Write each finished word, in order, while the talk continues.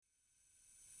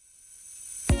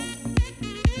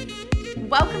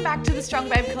Welcome back to the Strong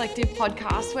Babe Collective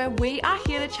podcast, where we are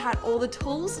here to chat all the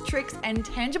tools, tricks, and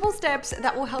tangible steps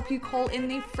that will help you call in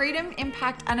the freedom,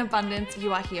 impact, and abundance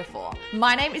you are here for.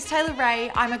 My name is Taylor Ray.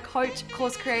 I'm a coach,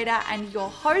 course creator, and your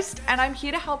host, and I'm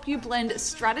here to help you blend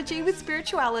strategy with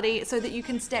spirituality so that you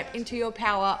can step into your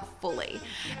power fully.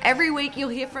 Every week, you'll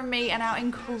hear from me and our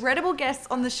incredible guests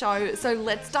on the show, so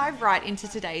let's dive right into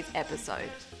today's episode.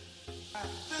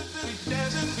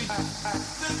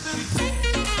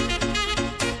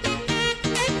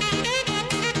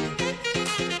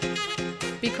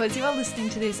 Because you are listening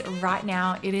to this right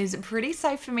now, it is pretty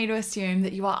safe for me to assume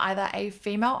that you are either a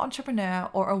female entrepreneur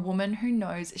or a woman who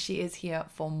knows she is here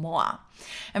for more.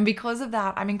 And because of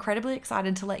that, I'm incredibly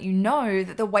excited to let you know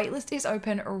that the waitlist is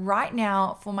open right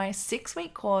now for my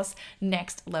 6-week course,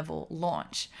 Next Level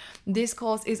Launch. This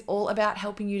course is all about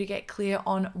helping you to get clear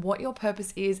on what your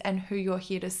purpose is and who you're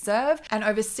here to serve. And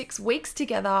over 6 weeks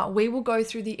together, we will go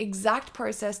through the exact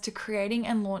process to creating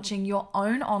and launching your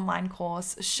own online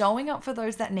course, showing up for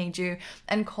those that need you,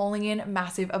 and calling in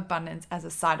massive abundance as a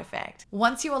side effect.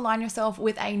 Once you align yourself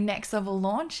with a next level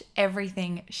launch,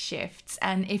 everything shifts.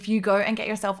 And if you go and get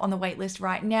yourself on the waitlist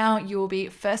right now, you will be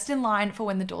first in line for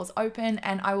when the doors open,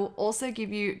 and I will also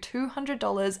give you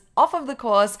 $200 off of the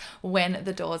course when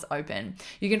the doors open.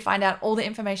 You can find out all the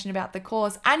information about the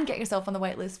course and get yourself on the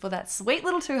waitlist for that sweet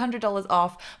little $200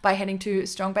 off by heading to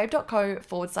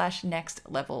strongbabe.co/next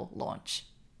level launch.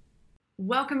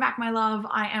 Welcome back, my love.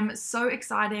 I am so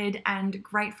excited and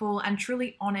grateful and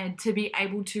truly honored to be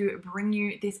able to bring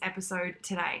you this episode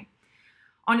today.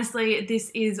 Honestly, this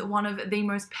is one of the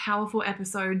most powerful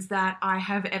episodes that I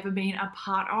have ever been a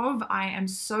part of. I am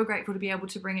so grateful to be able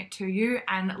to bring it to you.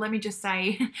 And let me just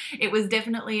say, it was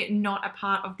definitely not a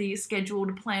part of the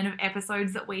scheduled plan of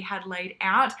episodes that we had laid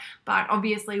out. But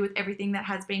obviously, with everything that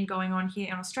has been going on here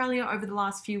in Australia over the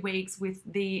last few weeks, with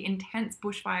the intense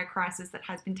bushfire crisis that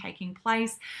has been taking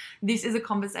place, this is a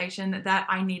conversation that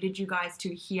I needed you guys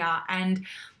to hear. And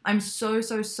I'm so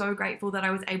grateful that I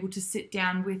was able to sit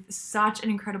down with such an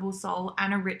incredible soul,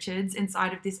 Anna Richards,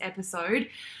 inside of this episode.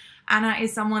 Anna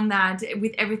is someone that,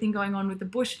 with everything going on with the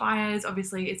bushfires,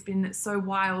 obviously it's been so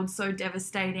wild, so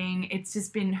devastating. It's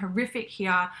just been horrific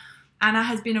here. Anna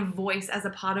has been a voice as a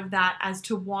part of that as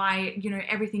to why,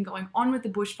 everything going on with the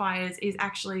bushfires is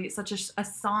actually such a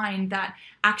sign that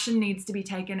action needs to be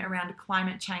taken around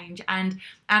climate change. And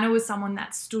Anna was someone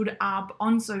that stood up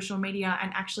on social media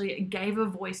and actually gave a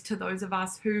voice to those of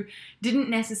us who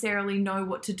didn't necessarily know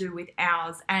what to do with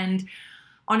ours. And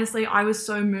honestly, I was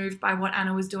so moved by what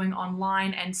Anna was doing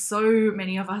online, and so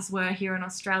many of us were here in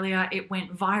Australia. It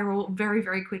went viral very,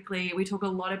 very quickly. We talk a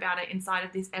lot about it inside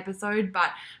of this episode,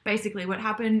 but basically what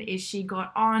happened is she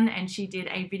got on and she did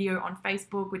a video on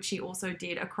Facebook, which she also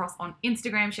did across on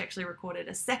Instagram. She actually recorded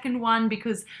a second one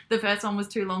because the first one was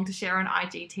too long to share on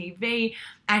IGTV,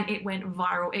 and it went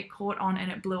viral. It caught on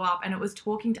and it blew up, and it was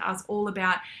talking to us all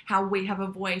about how we have a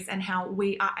voice and how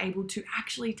we are able to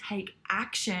actually take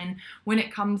action when it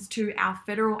comes to our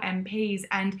federal MPs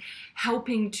and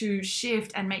helping to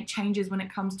shift and make changes when it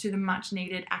comes to the much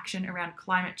needed action around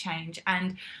climate change.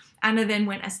 And Anna then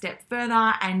went a step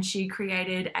further and she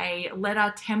created a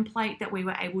letter template that we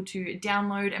were able to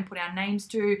download and put our names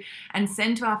to and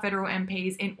send to our federal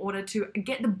MPs in order to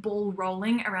get the ball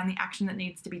rolling around the action that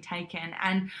needs to be taken.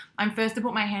 And I'm first to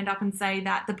put my hand up and say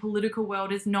that the political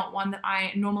world is not one that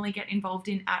I normally get involved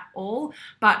in at all,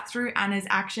 but through Anna's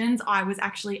actions, I was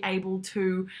actually able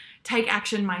to take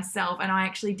action myself, and I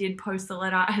actually did post the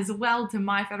letter as well to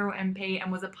my federal MP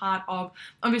and was a part of,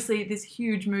 obviously, this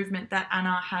huge movement that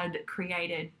Anna had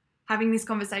created. Having this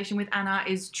conversation with Anna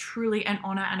is truly an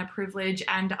honor and a privilege,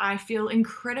 and I feel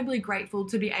incredibly grateful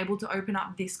to be able to open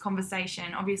up this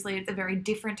conversation. Obviously, it's a very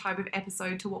different type of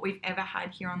episode to what we've ever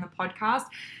had here on the podcast,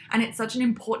 and it's such an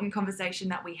important conversation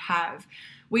that we have.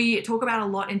 We talk about a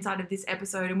lot inside of this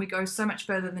episode, and we go so much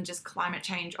further than just climate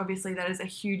change. Obviously, that is a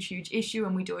huge issue,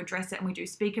 and we do address it and we do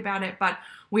speak about it, but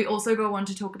we also go on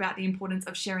to talk about the importance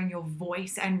of sharing your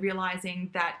voice and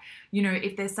realizing that,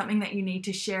 if there's something that you need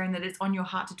to share and that it's on your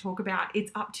heart to talk about,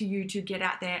 it's up to you to get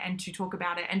out there and to talk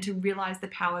about it and to realize the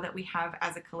power that we have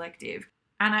as a collective.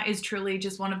 Anna is truly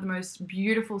just one of the most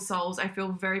beautiful souls. I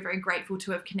feel very, very grateful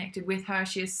to have connected with her.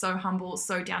 She is so humble,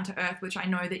 so down to earth, which I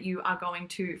know that you are going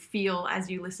to feel as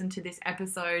you listen to this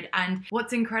episode. And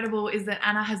what's incredible is that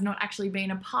Anna has not actually been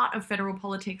a part of federal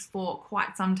politics for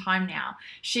quite some time now.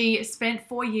 She spent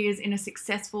 4 years in a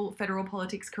successful federal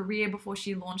politics career before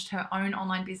she launched her own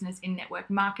online business in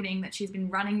network marketing that she's been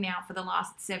running now for the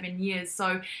last 7 years.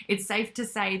 So it's safe to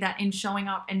say that in showing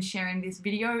up and sharing this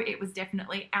video, it was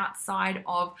definitely outside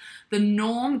of the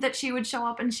norm that she would show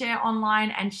up and share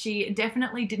online, and she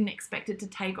definitely didn't expect it to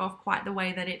take off quite the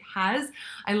way that it has.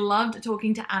 I loved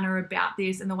talking to Anna about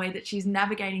this and the way that she's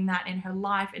navigating that in her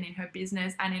life and in her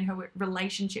business and in her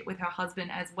relationship with her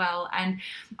husband as well. And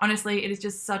honestly, it is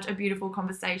just such a beautiful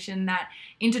conversation that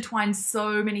intertwines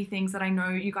so many things that I know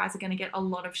you guys are going to get a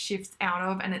lot of shifts out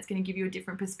of, and it's going to give you a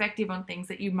different perspective on things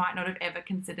that you might not have ever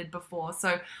considered before.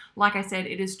 So like I said,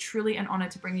 it is truly an honor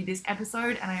to bring you this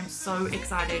episode, and I am so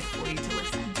excited for you to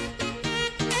listen.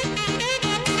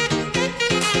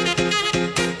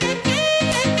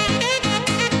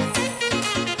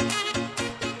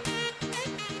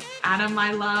 Anna,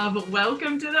 my love,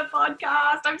 welcome to the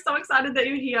podcast. I'm so excited that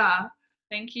you're here.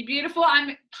 Thank you, beautiful.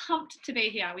 I'm pumped to be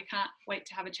here. We can't wait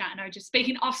to have a chat. No, just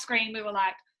speaking off screen, we were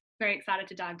like very excited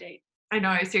to dive deep. I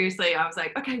know, seriously. I was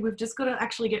like, okay, we've just got to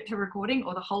actually get to recording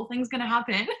or the whole thing's going to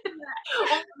happen. All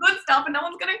the good stuff and no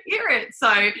one's going to hear it.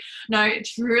 So no,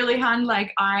 truly, hun,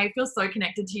 like I feel so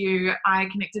connected to you. I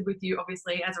connected with you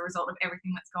obviously as a result of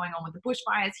everything that's going on with the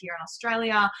bushfires here in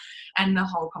Australia and the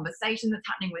whole conversation that's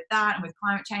happening with that and with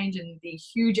climate change and the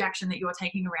huge action that you're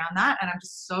taking around that. And I'm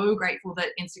just so grateful that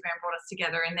Instagram brought us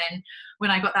together. And then when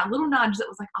I got that little nudge that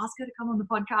was like, ask her to come on the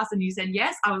podcast, and you said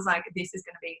yes, I was like, this is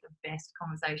going to be the best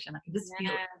conversation. I can just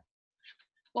feel it.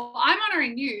 Well, I'm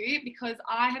honouring you because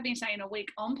I have been saying a week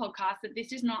on podcast that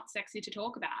this is not sexy to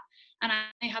talk about, and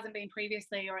it hasn't been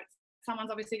previously, or it's someone's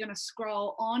obviously going to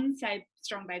scroll on, say,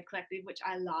 Strong Babe Collective, which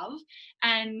I love,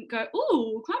 and go,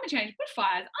 ooh, climate change,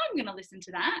 bushfires, I'm going to listen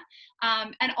to that.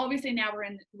 And obviously now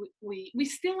we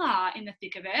still are in the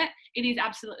thick of it. It is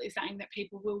absolutely something that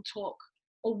people will talk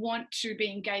or want to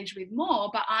be engaged with more,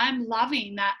 but I'm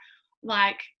loving that,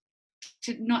 like,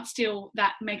 to not steal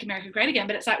that make America great again,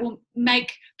 but it's like, well,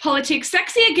 make politics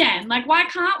sexy again. Like, why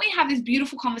can't we have this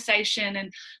beautiful conversation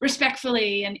and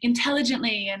respectfully and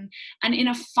intelligently and in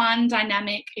a fun,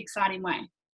 dynamic, exciting way?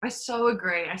 I so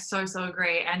agree. I so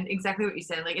agree. And exactly what you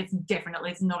said, like it's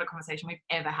not a conversation we've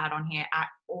ever had on here at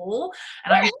all.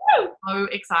 And I'm so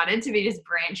excited to be just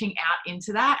branching out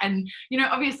into that. And, you know,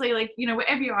 obviously, like, you know,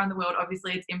 wherever you are in the world,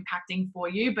 obviously it's impacting for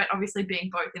you, but obviously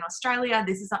being both in Australia,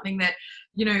 this is something that,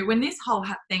 you know, when this whole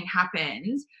thing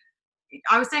happened,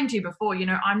 I was saying to you before, you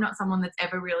know, I'm not someone that's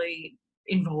ever really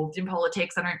involved in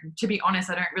politics. To be honest,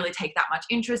 I don't really take that much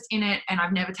interest in it. And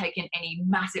I've never taken any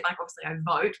massive, like obviously I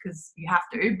vote because you have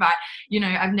to, but you know,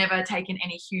 I've never taken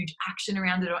any huge action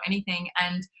around it or anything.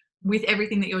 And with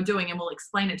everything that you're doing, and we'll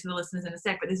explain it to the listeners in a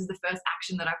sec, but this is the first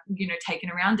action that I've, you know, taken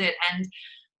around it. And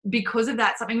because of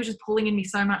that, something was just pulling in me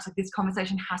so much, like this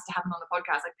conversation has to happen on the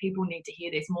podcast. Like people need to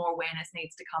hear this, more awareness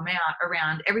needs to come out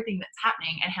around everything that's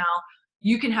happening and how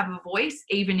you can have a voice,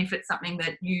 even if it's something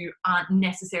that you aren't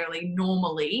necessarily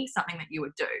normally something that you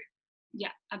would do. Yeah,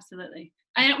 absolutely.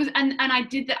 And it was, and I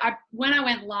did that. When I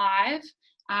went live,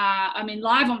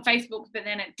 live on Facebook, but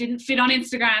then it didn't fit on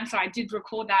Instagram. So I did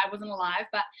record that. I wasn't alive.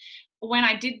 But when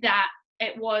I did that,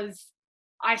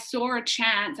 I saw a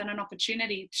chance and an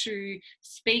opportunity to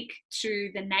speak to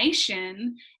the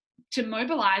nation, to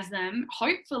mobilize them,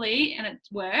 hopefully, and it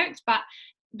worked. But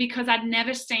because I'd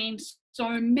never seen so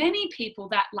many people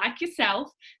that, like yourself,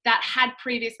 that had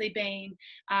previously been,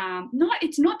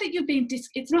 it's not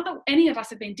that any of us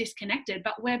have been disconnected,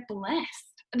 but we're blessed.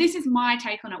 This is my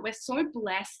take on it. We're so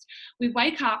blessed. We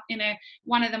wake up in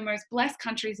one of the most blessed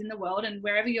countries in the world, and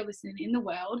wherever you're listening in the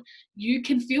world, you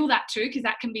can feel that too, because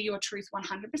that can be your truth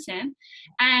 100%.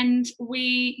 And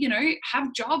we, you know,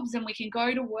 have jobs and we can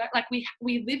go to work. Like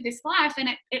we live this life and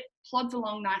it plods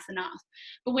along nice enough.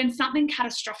 But when something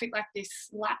catastrophic like this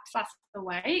slaps us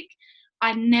awake,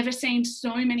 I've never seen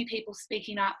so many people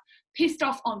speaking up, pissed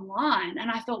off online. And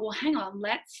I thought, well, hang on,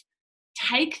 let's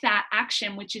take that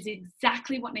action, which is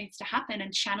exactly what needs to happen,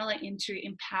 and channel it into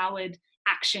empowered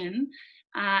action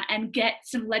and get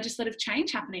some legislative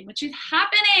change happening, which is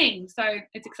happening. So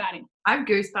it's exciting. I have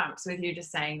goosebumps with you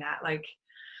just saying that. Like,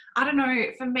 I don't know,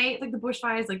 for me, like the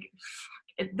bushfires, like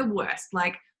the worst,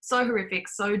 like so horrific,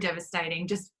 so devastating,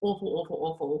 just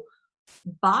awful.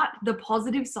 But the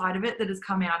positive side of it that has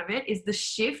come out of it is the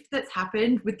shift that's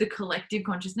happened with the collective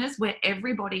consciousness, where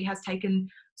everybody has taken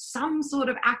some sort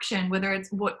of action, whether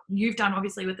it's what you've done,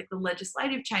 obviously, with like the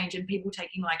legislative change and people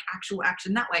taking like actual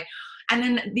action that way. And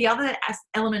then the other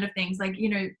element of things, like, you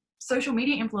know, social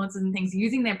media influencers and things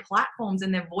using their platforms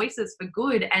and their voices for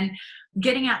good and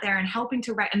getting out there and helping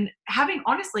to and having,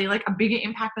 honestly, like a bigger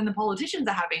impact than the politicians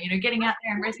are having, you know, getting out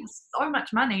there and raising so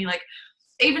much money. Like,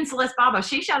 even Celeste Barber,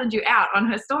 she shouted you out on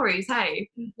her stories, hey?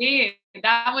 Yeah,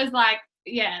 that was like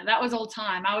yeah, that was all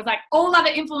time. I was like, all other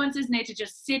influencers need to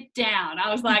just sit down.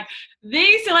 I was like,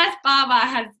 the Celeste Barber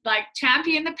has like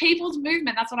championed the people's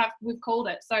movement. That's what we've called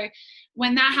it. So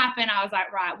when that happened, I was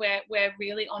like, right, we're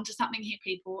really onto something here,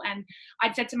 people. And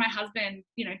I'd said to my husband,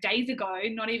 you know, days ago,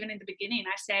 not even in the beginning,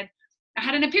 I said, I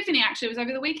had an epiphany actually, it was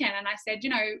over the weekend. And I said, you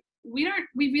know, we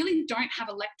really don't have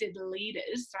elected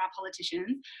leaders for our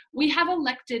politicians. We have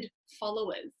elected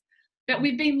followers. But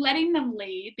we've been letting them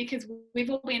lead because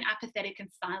we've all been apathetic and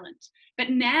silent.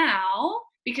 But now,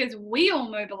 because we all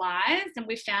mobilized and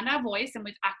we've found our voice and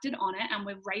we've acted on it and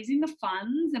we're raising the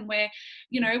funds and we're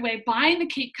buying the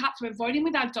keep cups, we're voting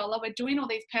with our dollar, we're doing all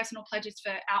these personal pledges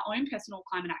for our own personal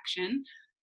climate action.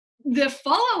 The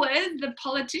followers, the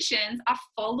politicians are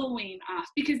following us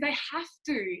because they have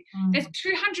to. There's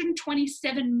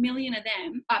 227 million of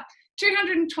them,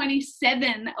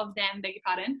 227 of them, beg your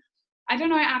pardon. I don't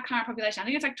know our current population. I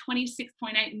think it's like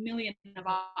 26.8 million of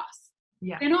us.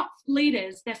 Yeah. They're not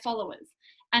leaders, they're followers.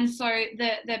 And so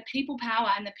the people power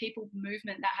and the people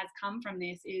movement that has come from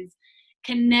this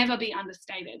can never be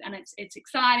understated. And it's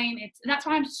exciting. That's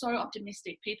why I'm so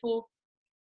optimistic. People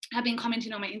have been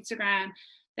commenting on my Instagram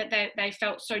that they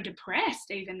felt so depressed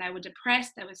even. They were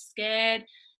depressed, they were scared,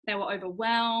 they were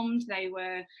overwhelmed, they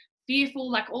were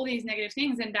fearful, like all these negative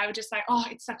things. And they were just like, oh,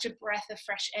 it's such a breath of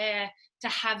fresh air to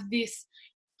have this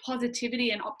positivity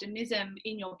and optimism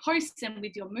in your posts and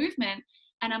with your movement.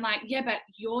 And I'm like, yeah, but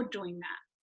you're doing that.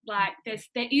 Like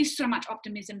there is so much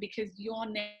optimism because you're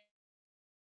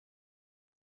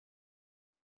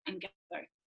and go.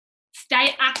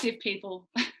 Stay active, people.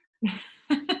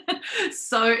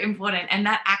 So important. And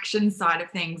that action side of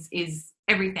things is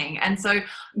everything. And so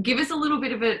give us a little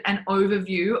bit of an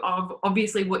overview of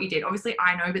obviously what you did. Obviously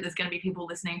I know, but there's going to be people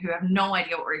listening who have no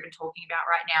idea what we're even talking about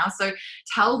right now. So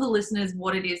tell the listeners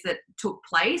what it is that took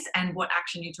place and what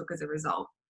action you took as a result.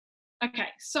 Okay,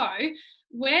 so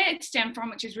where it stemmed from,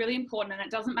 which is really important, and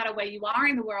it doesn't matter where you are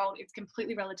in the world, it's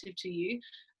completely relative to you.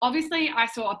 Obviously, I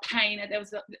saw a pain.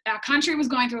 Our country was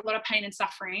going through a lot of pain and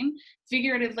suffering,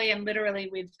 figuratively and literally,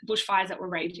 with bushfires that were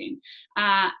raging.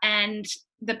 And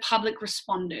the public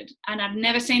responded. And I'd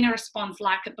never seen a response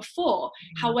like it before.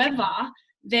 However,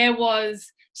 there was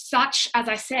such, as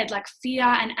I said, like fear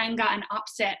and anger and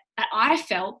upset that I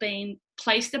felt being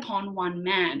placed upon one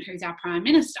man who's our Prime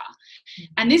Minister.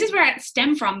 And this is where it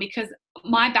stemmed from, because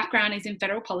my background is in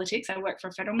federal politics. I work for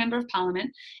a federal member of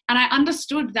parliament, and I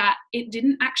understood that it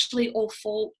didn't actually all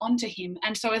fall onto him.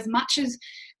 And so as much as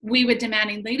we were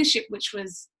demanding leadership, which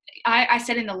was, I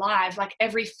said in the live, like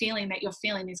every feeling that you're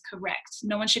feeling is correct.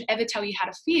 No one should ever tell you how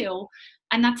to feel.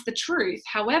 And that's the truth.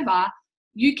 However,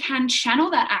 you can channel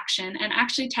that action and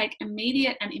actually take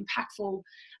immediate and impactful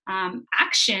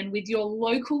action with your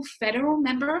local federal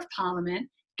member of parliament,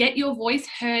 get your voice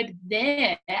heard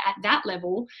there at that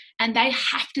level, and they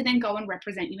have to then go and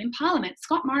represent you in parliament.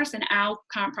 Scott Morrison, our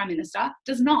current Prime Minister,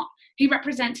 does not. He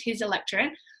represents his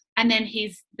electorate, and then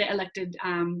he's the elected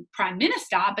Prime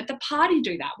Minister, but the party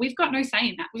do that. We've got no say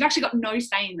in that. We've actually got no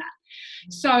say in that.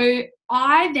 So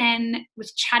I then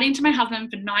was chatting to my husband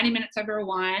for 90 minutes over a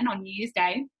wine on New Year's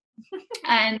Day.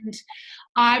 And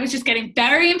I was just getting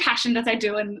very impassioned, as I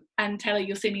do, and Taylor,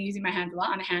 you'll see me using my hands a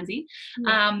lot. I'm a handsy.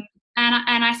 Yeah.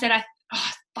 And I said,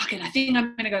 fuck it, I think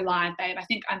I'm going to go live, babe. I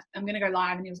think I'm going to go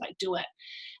live. And he was like, do it.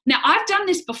 Now, I've done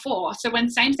this before. So when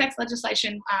same-sex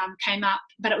legislation came up,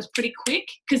 but it was pretty quick,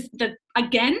 because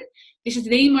this is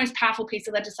the most powerful piece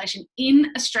of legislation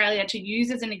in Australia to use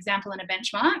as an example and a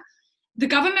benchmark. The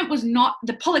government was not,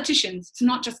 the politicians, it's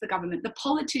not just the government, the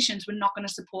politicians were not going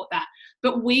to support that,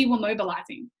 but we were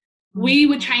mobilizing. We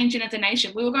were changing as a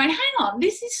nation. We were going, hang on,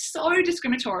 this is so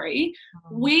discriminatory.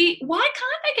 Why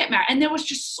can't they get married? And there was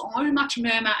just so much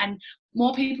murmur, and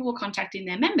more people were contacting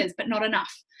their members, but not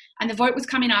enough. And the vote was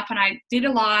coming up, and I did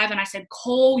a live and I said,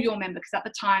 call your member, because at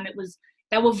the time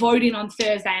they were voting on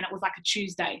Thursday and it was like a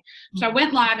Tuesday. So I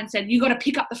went live and said, you got to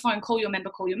pick up the phone, call your member,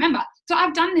 call your member. So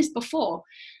I've done this before.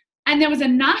 And there was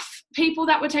enough people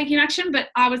that were taking action, but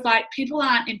I was like, people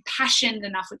aren't impassioned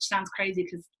enough, which sounds crazy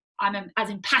because I'm as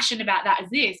impassioned about that as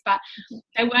this, but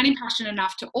they weren't impassioned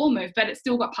enough to all move, but it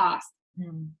still got passed.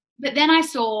 But then I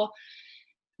saw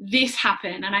this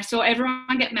happen, and I saw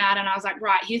everyone get mad, and I was like,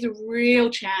 right, here's a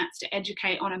real chance to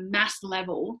educate on a mass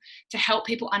level to help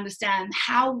people understand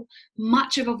how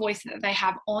much of a voice that they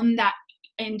have on that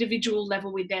individual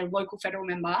level with their local federal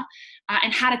member,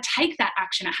 and how to take that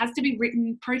action. It has to be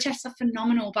written. Protests are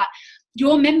phenomenal, but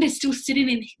your member's still sitting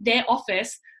in their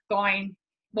office going,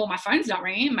 well, my phone's not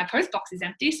ringing, my post box is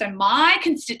empty, so my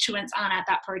constituents aren't at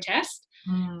that protest.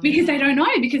 because they don't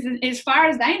know, because as far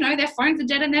as they know, their phones are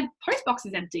dead and their post box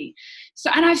is empty.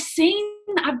 So, and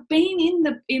I've been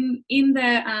in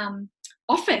the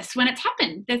office when it's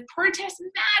happened. There's protests,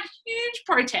 mad, huge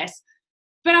protests,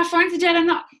 but our phones are dead and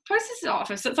the post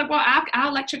office. So it's like, well, our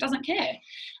electorate doesn't care,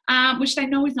 which they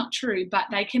know is not true, but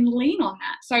they can lean on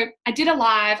that. So I did a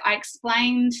live. I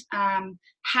explained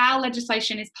how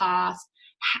legislation is passed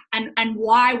and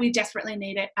why we desperately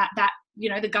need it at that.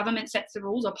 The government sets the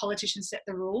rules or politicians set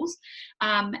the rules.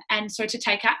 And so to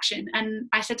take action. And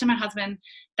I said to my husband,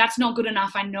 that's not good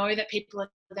enough. I know that people are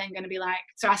then going to be like,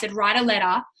 so I said, write a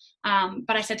letter.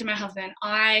 But I said to my husband,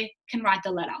 I can write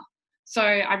the letter. So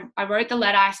I wrote the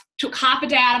letter. I took half a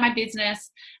day out of my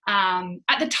business.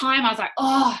 At the time I was like,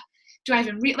 oh, do I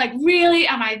even really,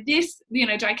 am I this,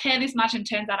 do I care this much? And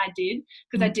turns out I did,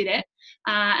 because I did it.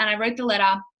 And I wrote the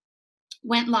letter,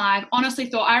 went live, honestly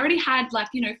thought I already had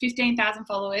 15,000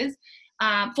 followers,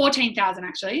 14,000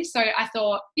 actually. So I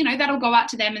thought, that'll go out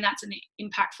to them and that's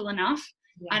impactful enough.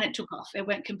 Yeah. And it took off. It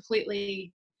went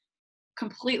completely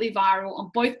viral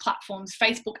on both platforms,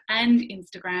 Facebook and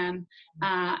Instagram.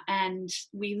 And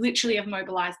we literally have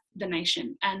mobilized the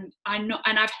nation. And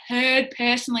I've heard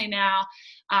personally now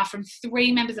from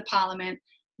 3 members of parliament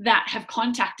that have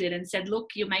contacted and said, look,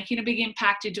 you're making a big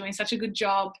impact. You're doing such a good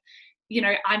job.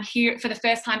 I'm here for the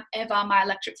first time ever. My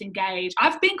electorate's engaged.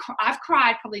 I've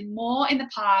cried probably more in the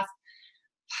past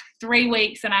 3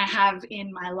 weeks than I have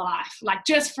in my life,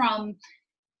 just from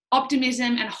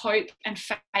optimism and hope and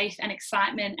faith and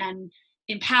excitement and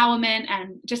empowerment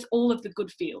and just all of the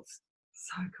good feels.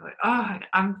 So good. Oh,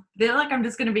 I feel like I'm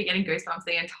just going to be getting goosebumps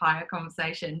the entire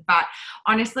conversation. But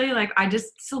honestly, I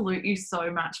just salute you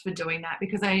so much for doing that,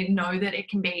 because I know that it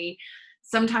can be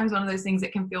sometimes one of those things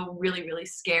that can feel really, really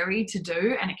scary to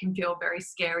do. And it can feel very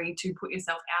scary to put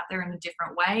yourself out there in a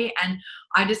different way. And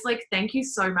I just thank you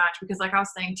so much, because I was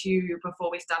saying to you before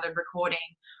we started recording,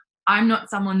 I'm not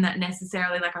someone that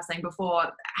necessarily, like I was saying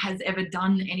before, has ever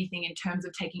done anything in terms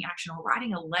of taking action or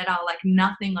writing a letter,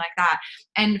 nothing like that.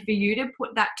 And for you to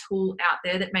put that tool out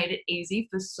there that made it easy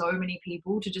for so many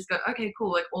people to just go, okay,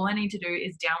 cool, all I need to do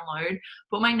is download,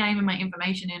 put my name and my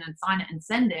information in and sign it and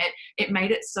send it. It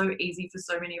made it so easy for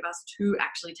so many of us to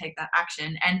actually take that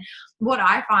action. And what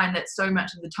I find that so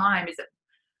much of the time is that,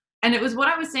 and it was what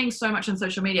I was seeing so much on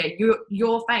social media,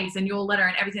 your face and your letter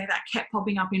and everything like that kept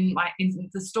popping up in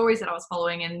the stories that I was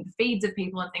following and feeds of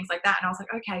people and things like that. And I was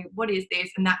like, okay, what is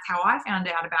this? And that's how I found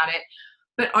out about it.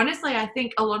 But honestly, I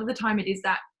think a lot of the time it is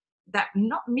that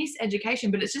not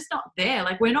miseducation, but it's just not there.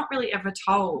 We're not really ever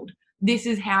told, this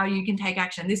is how you can take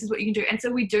action. This is what you can do. And so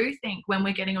we do think when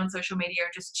we're getting on social media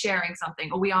and just sharing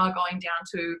something, or we are going down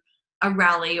to a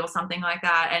rally or something like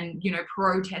that and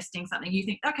protesting something, you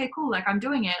think, okay, cool, I'm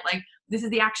doing it, this is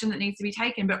the action that needs to be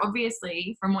taken. But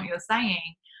obviously from what you're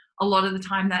saying, a lot of the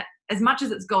time that as much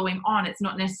as it's going on, it's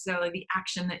not necessarily the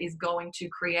action that is going to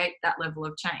create that level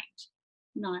of change.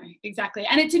 No, exactly.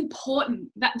 And it's important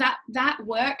that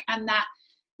work and that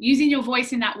using your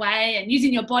voice in that way and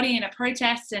using your body in a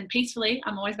protest and peacefully,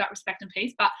 I'm always about respect and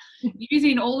peace, but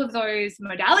using all of those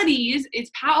modalities is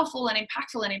powerful and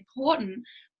impactful and important.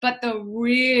 But the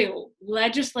real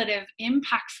legislative,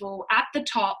 impactful at the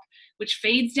top, which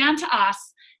feeds down to us,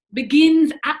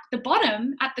 begins at the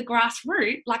bottom, at the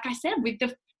grassroots, like I said, with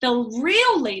the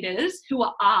real leaders who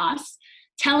are us,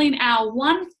 telling our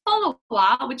one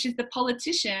follower, which is the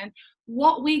politician,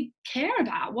 what we care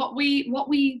about, what we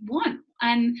want.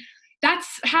 And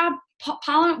that's how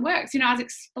Parliament works. I was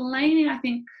explaining, I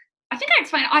think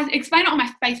I explained it on my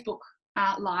Facebook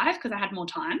live because I had more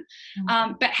time.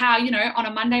 But how, on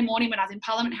a Monday morning when I was in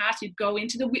Parliament House, you'd go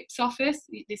into the whip's office.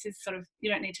 This is sort of,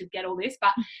 you don't need to get all this,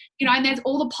 but, and there's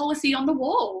all the policy on the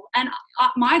wall. And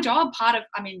my job,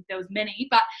 there was many,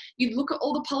 but you look at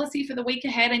all the policy for the week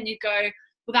ahead and you go,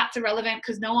 well, that's irrelevant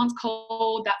because no one's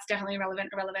called. That's definitely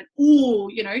irrelevant. Ooh,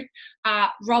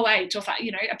 row 8 or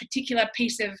something, a particular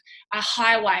piece of a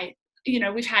highway.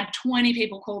 We've had 20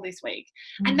 people call this week.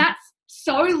 And that's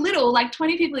so little,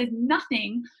 20 people is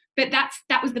nothing, but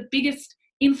that was the biggest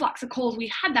influx of calls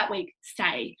we had that week,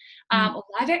 say, or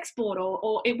live export,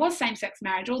 or it was same-sex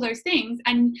marriage, all those things.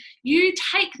 And you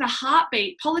take the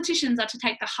heartbeat, politicians are to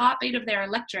take the heartbeat of their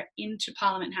electorate into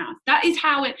Parliament House. That is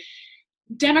how it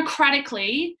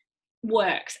democratically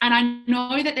works. And I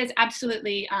know that there's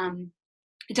absolutely,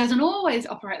 it doesn't always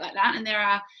operate like that. And there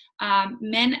are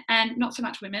men and not so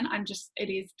much women. It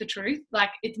is the truth.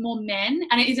 It's more men,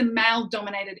 and it is a male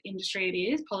dominated industry.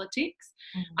 It is politics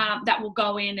that will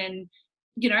go in and,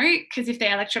 because if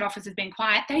their electorate office has been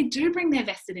quiet, they do bring their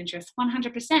vested interests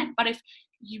 100%. But if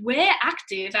we're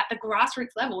active at the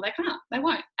grassroots level. They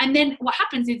won't. And then what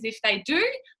happens is if they do,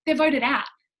 they're voted out.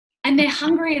 And they're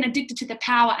hungry and addicted to the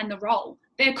power and the role.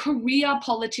 They're career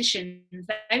politicians.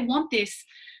 They want this,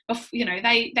 you know,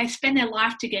 they spend their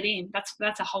life to get in.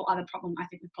 That's a whole other problem, I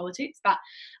think, with politics. But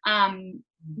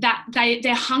that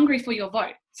they're hungry for your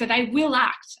vote. So they will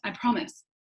act, I promise.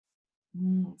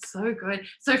 So good.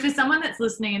 So for someone that's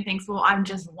listening and thinks, well, I'm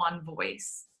just one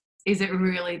voice, is it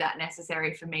really that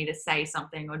necessary for me to say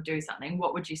something or do something?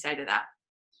 What would you say to that?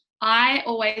 I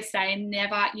always say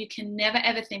you can never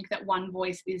ever think that one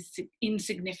voice is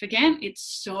insignificant.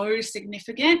 It's so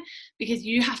significant, because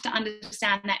you have to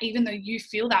understand that even though you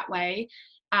feel that way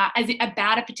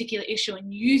about a particular issue,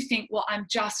 and you think, well, I'm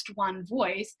just one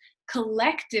voice,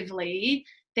 collectively,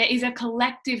 there is a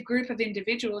collective group of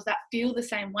individuals that feel the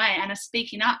same way and are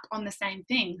speaking up on the same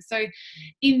thing. So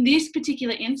in this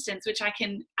particular instance, which I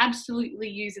can absolutely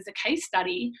use as a case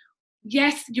study,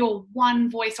 yes, your one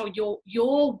voice or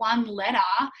your one letter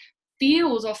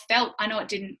feels or felt, I know it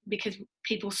didn't because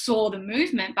people saw the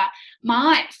movement, but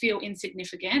might feel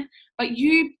insignificant, but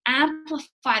you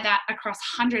amplify that across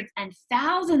hundreds and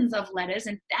thousands of letters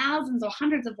and thousands or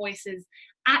hundreds of voices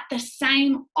at the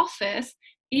same office,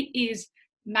 it is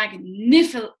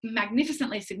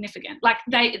magnificently significant. Like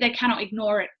they cannot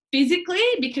ignore it physically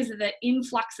because of the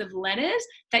influx of letters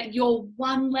that your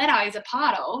one letter is a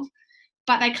part of,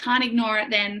 but they can't ignore it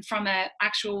then from their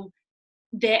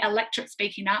electorate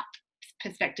speaking up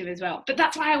perspective as well. But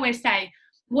that's why I always say,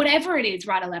 whatever it is,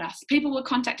 write a letter. People were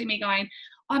contacting me going,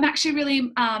 I'm actually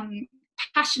really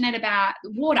passionate about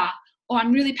water, or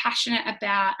I'm really passionate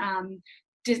about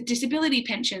disability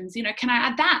pensions. You know, can I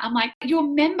add that? I'm like, your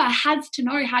member has to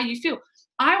know how you feel.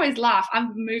 I always laugh.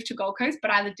 I've moved to Gold Coast,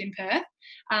 but I lived in Perth.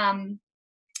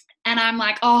 And I'm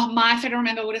like, oh, my federal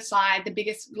member would have sighed the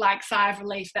biggest sigh of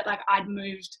relief that I'd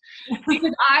moved,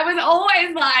 because I was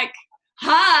always like,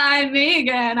 hi, me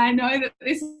again. I know that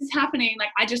this is happening.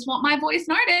 I just want my voice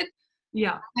noted.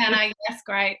 Yeah. And yes,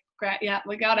 great. Yeah,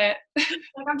 we got it.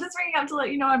 I'm just ringing up to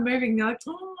let you know I'm moving. They're like,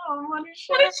 oh, what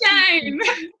a shame.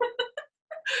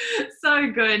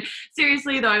 So good.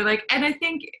 Seriously though, and I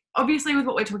think obviously with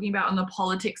what we're talking about on the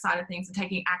politics side of things and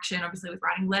taking action, obviously with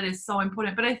writing letters, so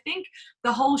important. But I think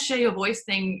the whole share your voice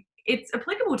thing, it's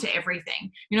applicable to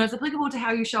everything. You know, it's applicable to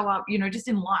how you show up, you know, just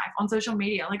in life, on social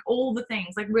media, all the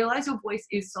things. Realize your voice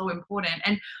is so important.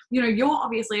 And, you know, you're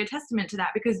obviously a testament to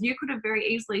that, because you could have very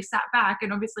easily sat back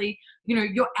and obviously, you know,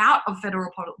 you're out of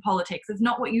federal politics. It's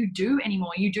not what you do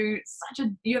anymore. You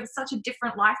have such a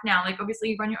different life now. Obviously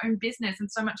you run your own business,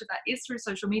 and so much of that is through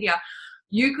social media.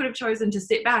 You could have chosen to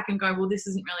sit back and go, well, this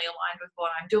isn't really aligned with what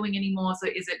I'm doing anymore. So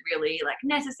is it really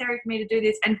necessary for me to do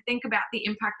this? And think about the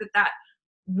impact that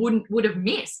would have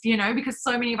missed, you know, because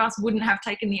so many of us wouldn't have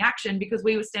taken the action because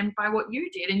we were stemmed by what you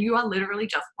did, and you are literally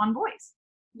just one voice.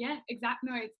 Yeah, exactly.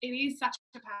 No, it is such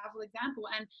a powerful example.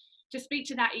 And to speak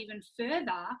to that even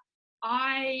further,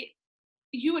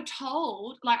 you were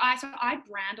told, I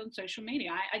brand on social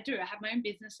media. I do. I have my own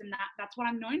business, and that's what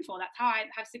I'm known for. That's how I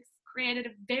have created a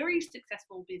very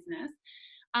successful business.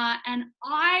 And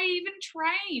I even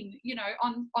train, you know,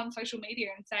 on social media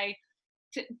and say,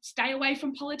 to stay away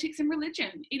from politics and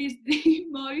religion. It is the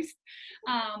most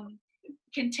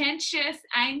contentious,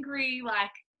 angry,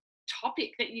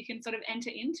 topic that you can sort of enter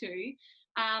into.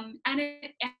 And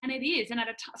it is. And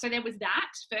so there was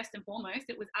that, first and foremost.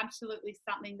 It was absolutely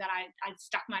something that I'd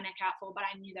stuck my neck out for, but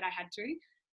I knew that I had to.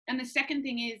 And the second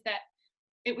thing is that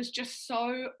it was just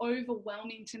so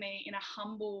overwhelming to me in a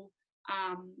humble,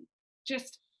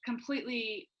 just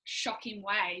completely shocking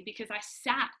way, because I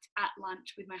sat at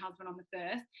lunch with my husband on the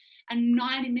 1st, and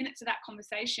 90 minutes of that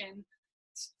conversation,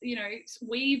 you know,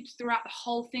 weaved throughout the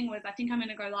whole thing was, I think I'm going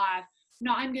to go live.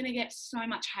 No, I'm going to get so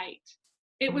much hate.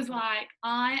 It was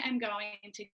I am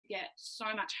going to get so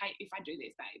much hate if I do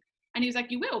this, babe. And he was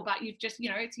like, you will, but you've just, you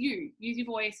know, it's you. Use your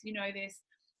voice, you know this.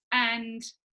 And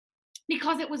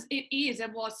because it was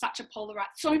such a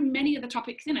polarized, so many of the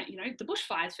topics in it, you know, the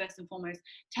bushfires first and foremost,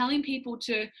 telling people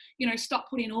to, you know, stop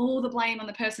putting all the blame on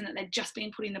the person that they've just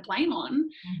been putting the blame on,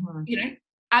 you know,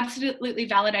 absolutely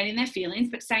validating their feelings,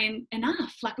 but saying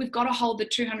enough, we've got to hold the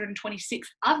 226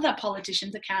 other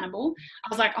politicians accountable. I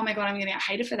was like, oh my God, I'm going to get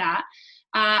hated for that.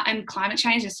 And climate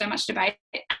change, there's so much debate.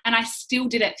 And I still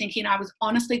did it thinking I was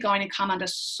honestly going to come under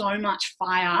so much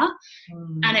fire,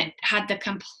 and it had the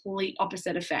complete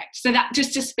opposite effect. So that,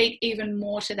 just to speak even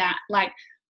more to that,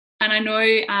 and I know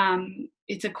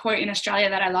it's a quote in Australia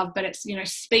that I love, but it's, you know,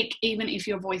 speak even if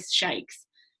your voice shakes.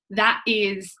 That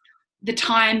is the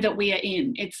time that we are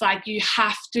in. It's you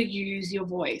have to use your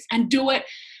voice, and do it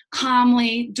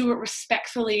calmly, do it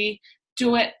respectfully,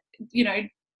 do it you know,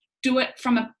 do it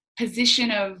from a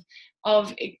position of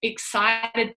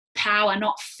excited power,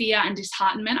 not fear and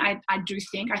disheartenment. I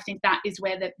think that is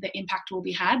where the impact will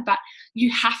be had. But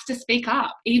you have to speak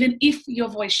up. Even if your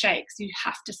voice shakes, you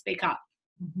have to speak up.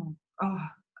 Mm-hmm. Oh,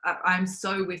 I'm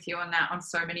so with you on that on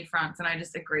so many fronts, and I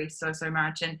just agree so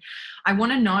much. And I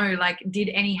want to know, like, did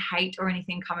any hate or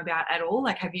anything come about at all?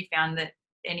 Like, have you found that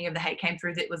any of the hate came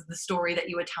through that was the story that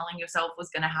you were telling yourself was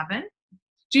going to happen?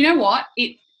 Do you know what?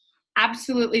 It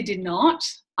absolutely did not.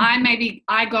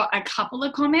 I got a couple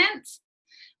of comments,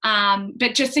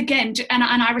 but just again, and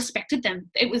I respected them.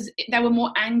 They were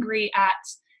more angry at,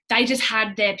 they just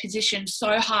had their position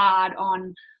so hard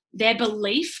on their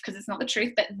belief, because it's not the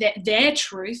truth, but their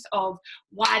truth of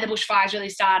why the bushfires really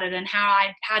started, and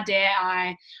how dare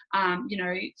I,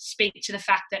 speak to the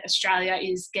fact that Australia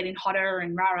is getting hotter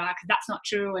and rah-rah, because that's not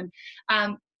true. And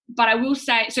but I will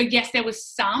say, so yes, there was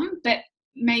some, but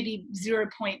maybe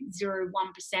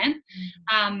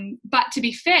 0.01%. But to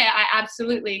be fair,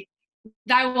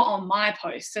 they were on my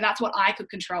post, so that's what I could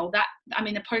control. The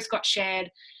post got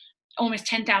shared almost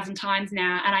 10,000 times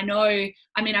now, and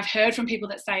I've heard from people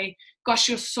that say, gosh,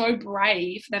 you're so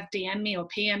brave. They've DM'd me or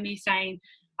PM'd me saying,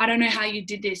 I don't know how you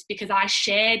did this, because I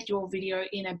shared your video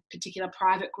in a particular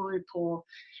private group,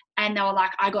 and they were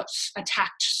like, I got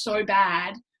attacked so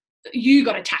bad. You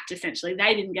got attacked, essentially.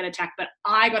 They didn't get attacked, but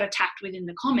I got attacked within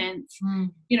the comments,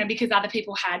 because other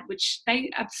people had, which they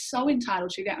are so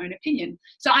entitled to their own opinion.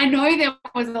 So I know there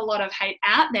was a lot of hate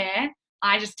out there.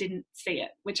 I just didn't see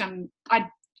it, which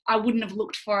I wouldn't have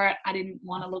looked for it. I didn't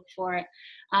want to look for it.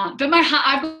 But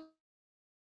I've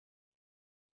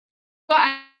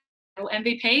got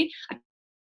MVP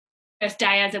first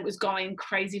day as it was going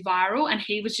crazy viral, and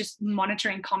he was just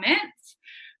monitoring comments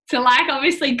to, like,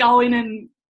 obviously go in and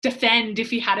defend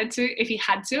if he had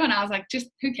to. And I was like,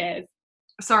 just who cares?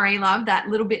 Sorry, love, that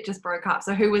little bit just broke up.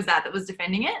 So who was that was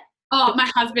defending it? Oh, my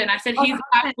husband. I said,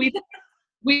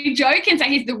 we joke and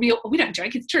say we don't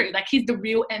joke, it's true. Like, he's the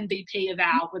real MVP of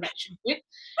our relationship.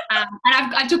 And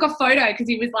I took a photo because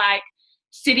he was like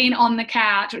sitting on the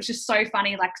couch, which is so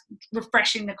funny, like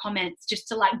refreshing the comments just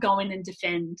to like go in and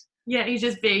defend. Yeah, he's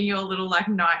just being your little like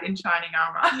knight in shining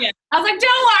armor. Yeah. I was like,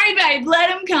 don't worry, babe, let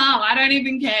him come. I don't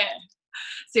even care.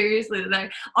 Seriously though,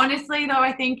 honestly though,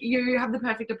 I think you have the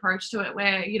perfect approach to it,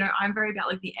 where, you know, I'm very about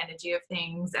like the energy of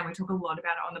things, and we talk a lot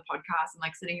about it on the podcast, and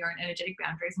like setting your own energetic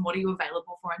boundaries and what are you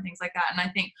available for and things like that. And I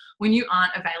think when you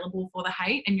aren't available for the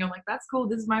hate and you're like, that's cool,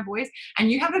 this is my voice,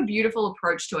 and you have a beautiful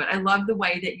approach to it. I love the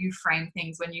way that you frame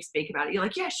things when you speak about it. You're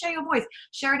like, yeah, share your voice,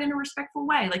 share it in a respectful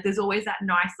way. Like, there's always that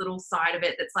nice little side of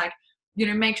it that's like, you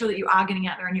know, make sure that you are getting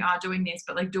out there and you are doing this,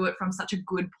 but like do it from such a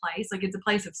good place. Like, it's a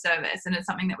place of service, and it's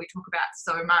something that we talk about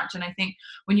so much. And I think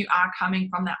when you are coming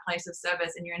from that place of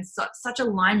service and you're in such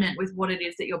alignment with what it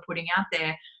is that you're putting out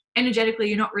there, energetically,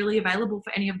 you're not really available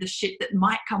for any of the shit that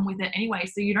might come with it anyway.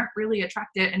 So you don't really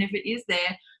attract it. And if it is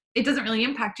there, it doesn't really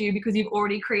impact you because you've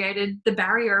already created the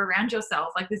barrier around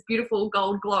yourself, like this beautiful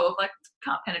gold glow of like,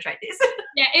 can't penetrate this.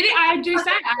 Yeah, I do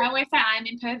say, I always say I'm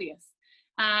impervious.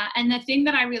 And the thing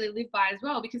that I really live by as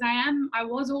well, because I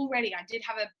did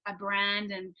have a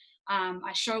brand, and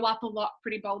I show up a lot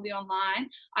pretty boldly online.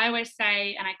 I always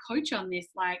say, and I coach on this,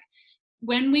 like,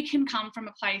 when we can come from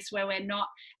a place where we're not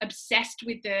obsessed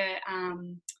with the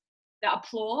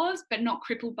applause, but not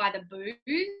crippled by the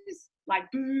boos, like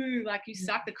boo, like you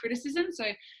suck, the criticism.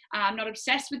 So I'm not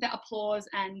obsessed with the applause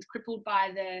and crippled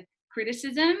by the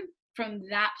criticism. From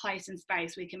that place and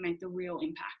space, we can make the real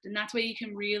impact. And that's where you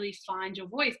can really find your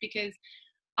voice, because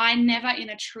I never in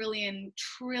a trillion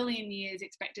years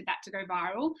expected that to go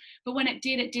viral. But when it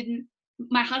did, it didn't.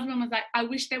 My husband was like, I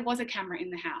wish there was a camera in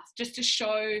the house just to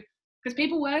show, because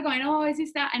people were going, oh, is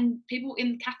this that? And people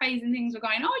in cafes and things were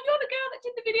going, oh, you're the girl that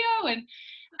did the video.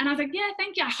 And I was like, yeah,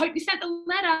 thank you. I hope you sent the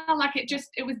letter. Like, it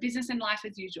was business and life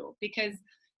as usual, because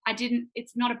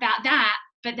it's not about that.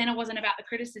 But then it wasn't about the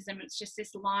criticism. It's just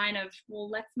this line of, well,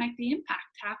 let's make the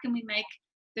impact. How can we make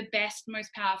the best,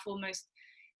 most powerful, most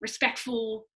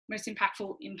respectful, most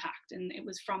impactful impact? And it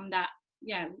was from that,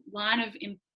 line of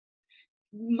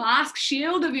mask,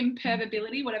 shield of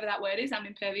imperviability, whatever that word is. I'm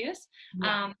impervious,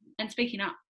 and speaking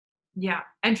up. Yeah.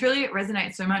 And truly it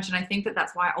resonates so much. And I think that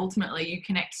that's why ultimately you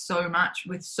connect so much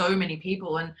with so many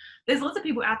people. And there's lots of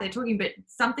people out there talking, but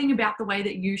something about the way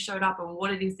that you showed up and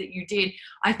what it is that you did,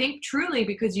 I think truly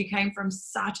because you came from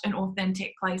such an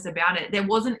authentic place about it. There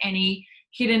wasn't any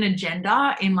hidden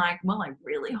agenda in like, well, I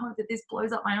really hope that this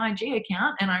blows up my IG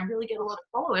account and I really get a lot of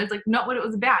followers. Like, not what it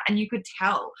was about. And you could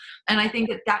tell. And I think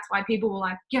that that's why people were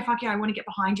like, yeah, fuck yeah, I want to get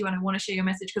behind you and I want to share your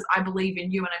message because I believe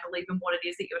in you and I believe in what it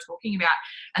is that you're talking about.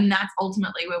 And that's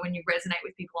ultimately where, when you resonate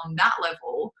with people on that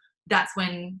level, that's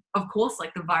when, of course,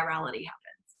 like the virality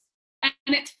happens.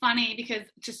 And it's funny because,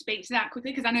 to speak to that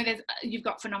quickly, because I know you've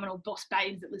got phenomenal boss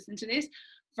babes that listen to this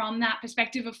from that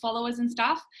perspective of followers and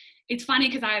stuff. It's funny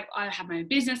because I have my own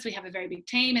business, we have a very big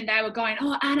team, and they were going,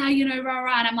 oh, Anna, you know, rah,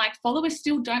 rah. And I'm like, followers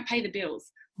still don't pay the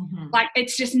bills. Mm-hmm. Like,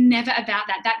 it's just never about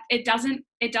that. It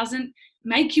doesn't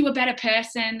make you a better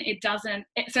person.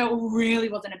 So it really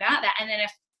wasn't about that. And then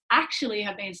if actually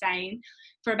have been saying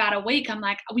for about a week, I'm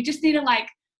like, we just need to like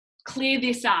clear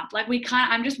this up. Like, we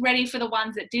can't, I'm just ready for the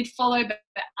ones that did follow but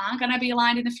aren't going to be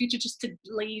aligned in the future just to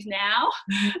leave now.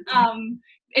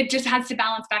 It just has to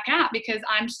balance back out, because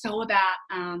I'm so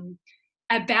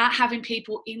about having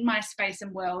people in my space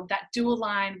and world that do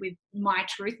align with my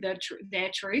truth, their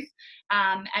truth,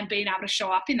 and being able to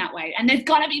show up in that way. And there's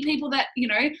got to be people that, you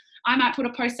know, I might put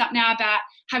a post up now about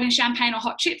having champagne or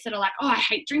hot chips that are like, oh, I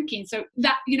hate drinking. So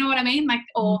that, you know what I mean? Like,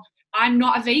 or I'm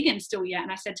not a vegan still yet.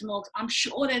 And I said to Morgs, I'm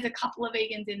sure there's a couple of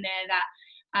vegans in there that,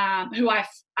 who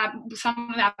some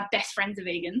of our best friends are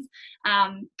vegans.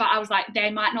 But I was like,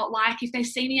 they might not like if they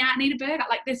see me out and eat a burger.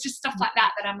 Like, there's just stuff like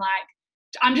that I'm like,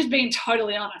 I'm just being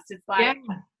totally honest. It's like,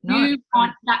 you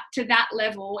want that to that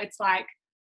level. It's like,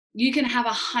 you can have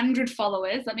 100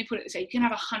 followers. Let me put it this way. You can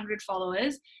have 100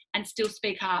 followers and still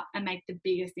speak up and make the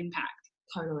biggest impact.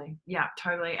 Totally. Yeah,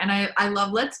 totally. And I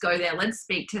love, let's go there. Let's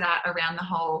speak to that around the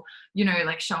whole, you know,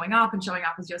 like showing up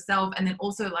as yourself, and then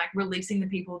also like releasing the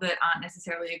people that aren't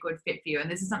necessarily a good fit for you.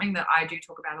 And this is something that I do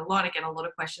talk about a lot. I get a lot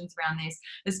of questions around this,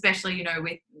 especially, you know,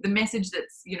 with the message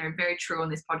that's, you know, very true on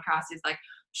this podcast is like,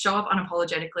 show up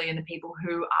unapologetically, and the people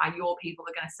who are your people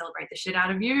are going to celebrate the shit out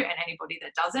of you, and anybody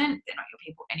that doesn't, they're not your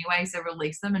people anyway. So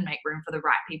release them and make room for the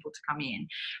right people to come in.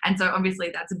 And so obviously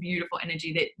that's a beautiful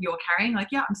energy that you're carrying. Like,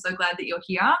 yeah, I'm so glad that you're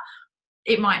here.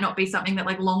 It might not be something that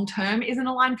like long term is an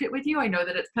aligned fit with you. I know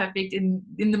that it's perfect in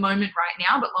the moment right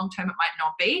now, but long term it might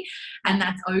not be, and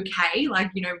that's okay. Like,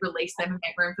 you know, release them and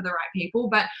make room for the right people.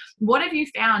 But what have you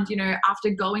found, you know, after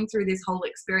going through this whole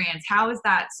experience? How has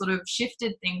that sort of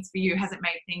shifted things for you? Has it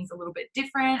made things a little bit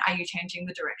different? Are you changing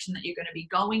the direction that you're going to be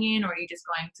going in, or are you just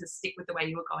going to stick with the way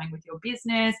you were going with your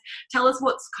business? Tell us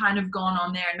what's kind of gone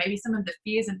on there, and maybe some of the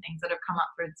fears and things that have come up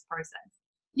through this process.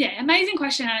 Yeah, amazing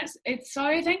question. And it's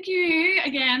so, thank you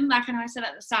again, like I know I said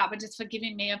at the start, but just for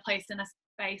giving me a place and a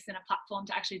space and a platform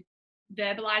to actually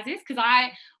verbalize this. Because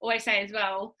I always say as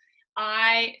well,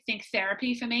 I think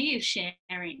therapy for me is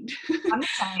sharing.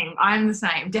 I'm the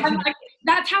same. Definitely. Like,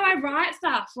 that's how I write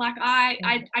stuff. Like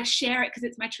I share it because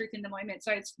it's my truth in the moment.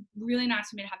 So it's really nice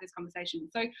for me to have this conversation.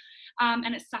 So,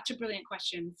 and it's such a brilliant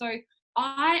question. So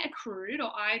I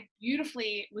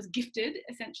beautifully was gifted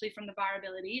essentially from the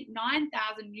virality,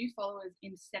 9,000 new followers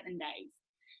in 7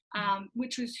 days,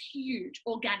 which was huge,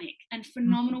 organic and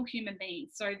phenomenal human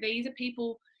beings. So these are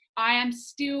people I am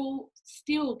still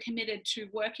committed to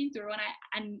working through.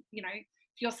 And you know, if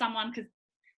you're someone, because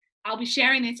I'll be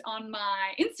sharing this on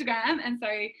my Instagram, and so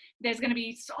there's going to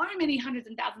be so many hundreds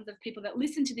and thousands of people that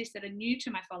listen to this that are new to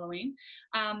my following.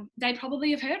 They probably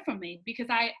have heard from me because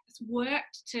I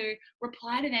worked to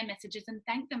reply to their messages and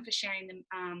thank them for sharing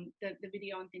them, the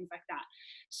video and things like that.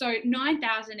 So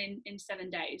 9,000 in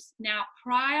 7 days. Now,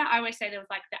 prior, I always say there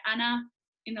was like the Anna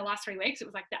in the last 3 weeks. It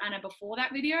was like the Anna before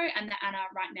that video and the Anna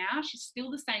right now. She's still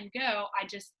the same girl. I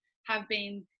just have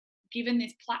been given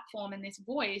this platform and this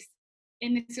voice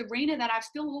in this arena that I've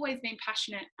still always been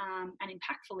passionate and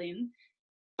impactful in,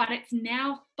 but it's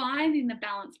now finding the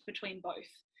balance between both.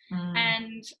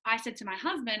 And I said to my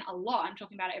husband a lot, I'm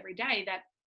talking about it every day, that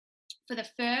for the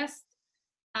first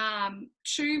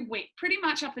 2 weeks, pretty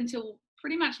much up until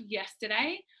pretty much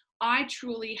yesterday, I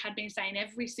truly had been saying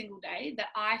every single day that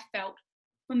I felt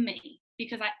for me,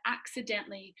 because I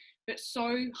accidentally, but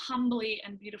so humbly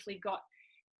and beautifully got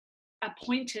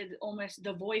appointed almost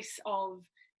the voice of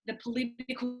the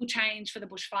political change for the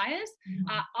bushfires.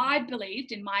 I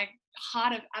believed in my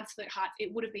heart of absolute hearts,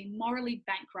 it would have been morally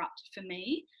bankrupt for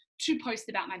me to post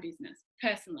about my business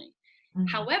personally.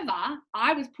 However,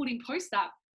 I was putting posts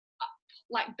up,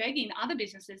 like begging other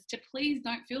businesses to please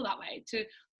don't feel that way,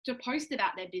 to post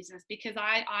about their business, because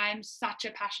I'm such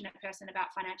a passionate person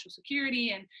about financial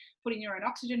security and putting your own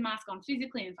oxygen mask on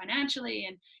physically and financially.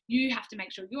 And you have to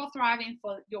make sure you're thriving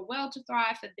for your world to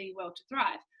thrive, for the world to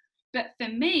thrive. But for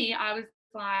me, I was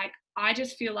like, I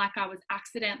just feel like I was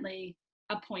accidentally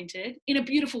appointed in a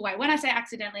beautiful way. When I say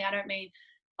accidentally, I don't mean,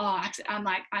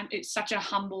 it's such a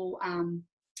humble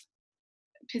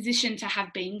position to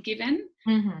have been given,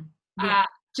 Yeah.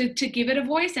 to give it a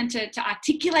voice and to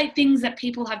articulate things that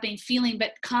people have been feeling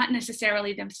but can't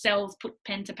necessarily themselves put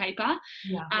pen to paper,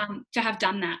 to have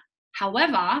done that.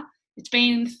 However, it's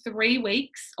been 3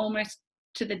 weeks almost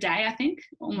to the day, I think,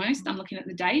 almost. I'm looking at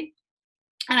the date.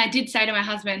 And I did say to my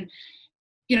husband,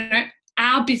 you know,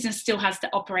 our business still has to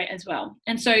operate as well.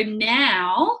 And so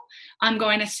now I'm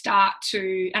going to start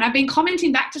to, and I've been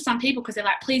commenting back to some people because they're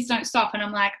like, please don't stop. And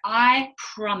I'm like, I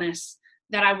promise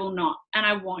that I will not, and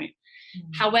I won't.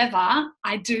 However,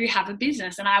 I do have a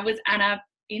business, and I was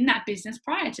in that business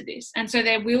prior to this. And so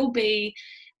there will be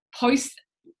posts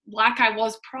like I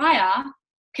was prior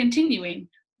continuing.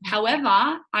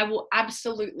 However, I will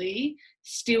absolutely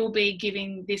still be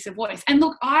giving this a voice. And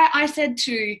look, I said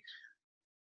to,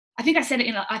 I think I said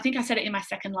it in my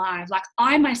second live, like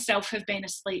I myself have been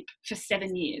asleep for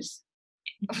 7 years.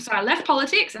 So I left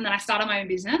politics and then I started my own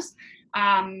business,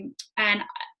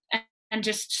 and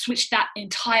just switched that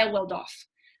entire world off.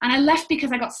 And I left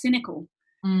because I got cynical.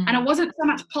 And it wasn't so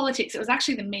much politics, it was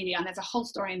actually the media, and there's a whole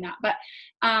story in that. But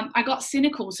I got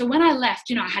cynical. So when I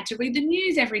left, you know, I had to read the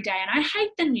news every day, and I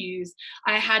hate the news.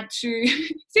 I had to,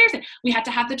 seriously, we had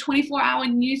to have the 24-hour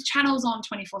news channels on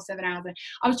 24/7 hours.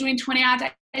 I was doing 20-hour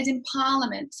days in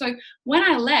Parliament. So when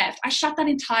I left, I shut that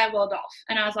entire world off.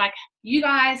 And I was like, you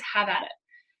guys have at it.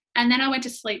 And then I went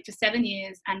to sleep for 7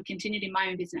 years and continued in my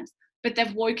own business. But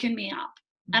they've woken me up.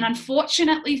 And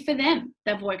unfortunately for them,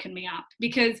 they've woken me up,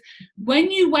 because when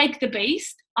you wake the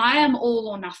beast, I am all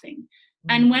or nothing.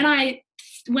 And when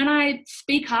I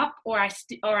speak up or I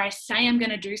say I'm going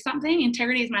to do something,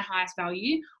 integrity is my highest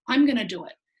value, I'm going to do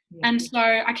it. Yeah. And so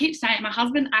I keep saying it. My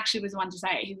husband actually was the one to say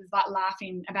it. He was like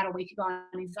laughing about a week ago,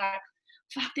 and he's like,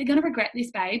 fuck, they're going to regret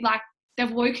this, babe. Like, they've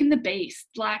woken the beast.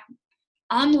 Like,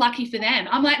 unlucky for them.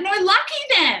 I'm like, no, lucky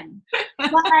them.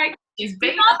 Like, she's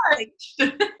being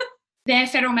their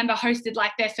federal member hosted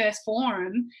like their first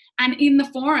forum, and in the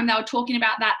forum they were talking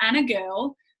about that Anna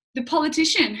girl, the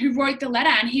politician who wrote the letter,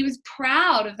 and he was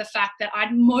proud of the fact that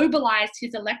I'd mobilized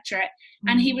his electorate.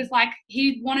 And he was like,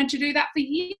 he wanted to do that for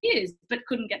years but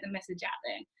couldn't get the message out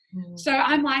there. So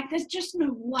I'm like, there's just no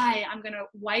way I'm going to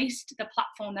waste the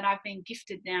platform that I've been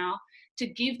gifted now to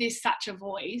give this such a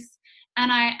voice.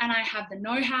 And I have the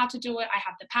know-how to do it, I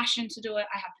have the passion to do it,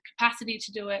 I have the capacity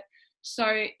to do it.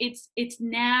 So it's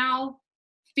now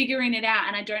figuring it out,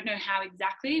 and I don't know how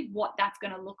exactly what that's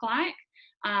going to look like,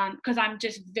 because I'm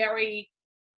just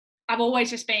I've always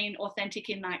just been authentic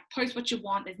in like, post what you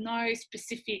want. There's no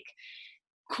specific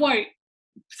quote,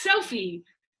 selfie,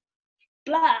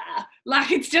 blah. Like,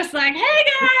 it's just like, hey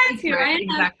guys, here I am.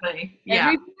 Exactly.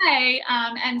 Every day.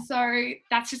 And so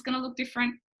that's just going to look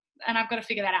different. And I've got to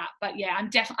figure that out. But yeah,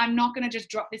 I'm not going to just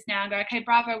drop this now and go, okay,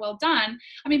 bravo, well done.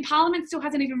 I mean, Parliament still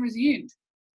hasn't even resumed.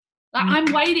 Like,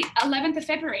 I'm waiting, 11th of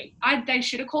February. They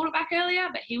should have called it back earlier,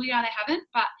 but here we are, they haven't.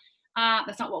 But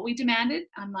that's not what we demanded.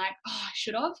 I'm like, oh, I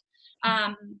should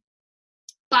have.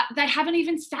 But they haven't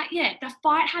even sat yet. The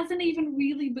fight hasn't even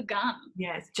really begun.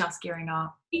 Yeah, it's just gearing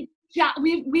up.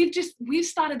 We've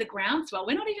started the groundswell.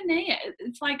 We're not even there yet.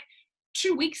 It's like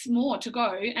 2 weeks more to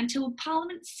go until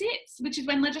Parliament sits, which is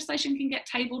when legislation can get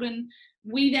tabled and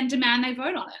we then demand they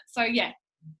vote on it. So yeah,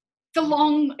 it's a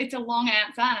long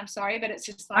answer, and I'm sorry, but it's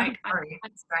just like I'm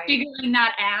figuring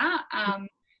that out.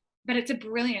 But it's a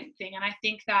brilliant thing, and I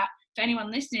think that for anyone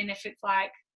listening, if it's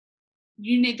like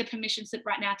you need the permission slip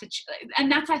right now and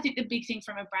that's, I think, the big thing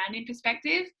from a branding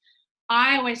perspective.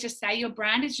 I always just say your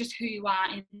brand is just who you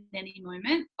are in any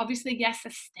moment. Obviously, yes,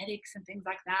 aesthetics and things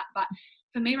like that, but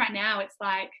for me right now, it's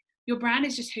like your brand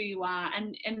is just who you are,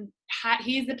 and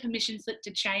here's the permission slip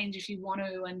to change if you want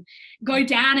to, and go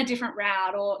down a different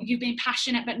route, or you've been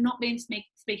passionate but not been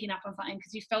speaking up on something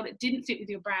because you felt it didn't fit with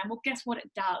your brand. Well, guess what? It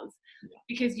does,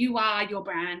 because you are your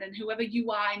brand, and whoever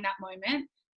you are in that moment,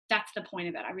 that's the point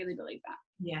of it. I really believe that.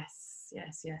 Yes.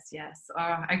 Oh,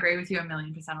 I agree with you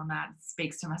 1,000,000% on that. It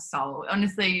speaks to my soul.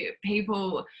 Honestly,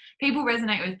 people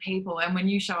resonate with people, and when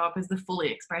you show up as the fully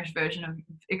expressed version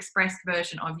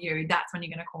of you, that's when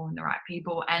you're going to call in the right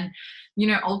people. And you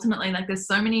know, ultimately, like, there's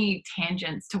so many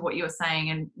tangents to what you're saying,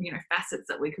 and you know, facets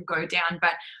that we could go down.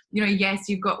 But you know, yes,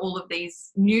 you've got all of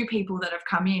these new people that have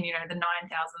come in. You know, the 9,000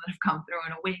 that have come through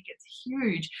in a week. It's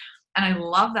huge. And I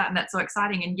love that, and that's so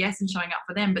exciting. And yes, and showing up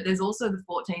for them, but there's also the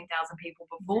 14,000 people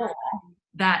before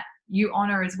that you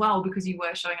honor as well, because you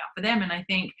were showing up for them. And I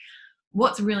think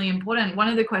what's really important, one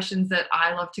of the questions that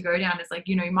I love to go down is like,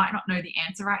 you know, you might not know the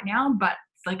answer right now, but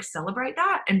like celebrate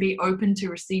that and be open to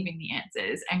receiving the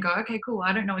answers and go, okay, cool,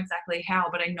 I don't know exactly how,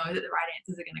 but I know that the right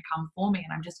answers are going to come for me,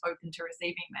 and I'm just open to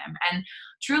receiving them. And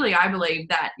truly, I believe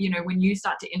that, you know, when you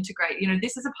start to integrate, you know,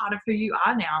 this is a part of who you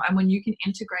are now, and when you can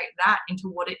integrate that into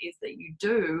what it is that you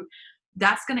do,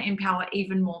 that's going to empower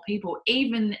even more people.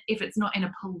 Even if it's not in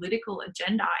a political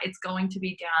agenda, it's going to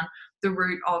be down the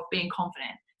route of being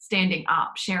confident, standing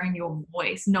up, sharing your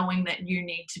voice, knowing that you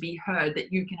need to be heard,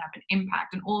 that you can have an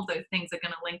impact, and all of those things are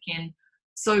going to link in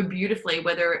so beautifully,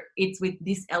 whether it's with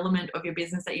this element of your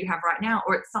business that you have right now,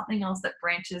 or it's something else that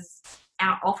branches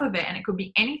out off of it. And it could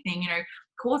be anything, you know,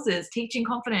 courses teaching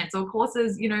confidence, or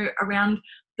courses, you know, around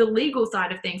the legal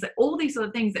side of things, like all these sort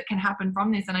of things that can happen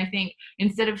from this. And I think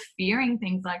instead of fearing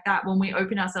things like that, when we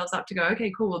open ourselves up to go,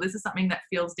 okay, cool, this is something that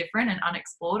feels different and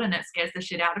unexplored, and it scares the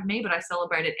shit out of me, but I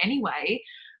celebrate it anyway,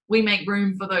 we make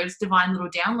room for those divine little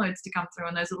downloads to come through,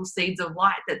 and those little seeds of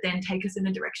light that then take us in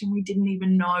a direction we didn't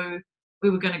even know we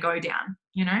were going to go down,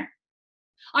 you know?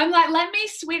 I'm like, let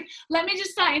me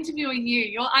just start interviewing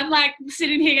you. I'm like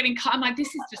sitting here getting cut. I'm like,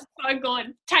 this is just so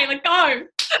good. Taylor, go.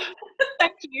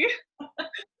 Thank you.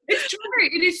 It's true.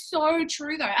 It is so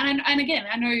true though. And again,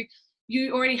 I know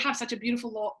you already have such a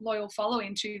beautiful, loyal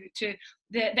following to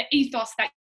the ethos that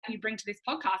you bring to this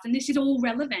podcast. And this is all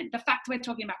relevant. The fact we're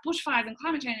talking about bushfires and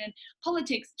climate change and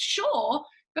politics, sure,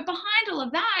 but behind all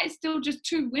of that is still just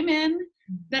two women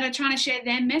that are trying to share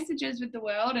their messages with the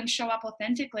world and show up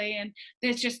authentically. And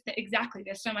there's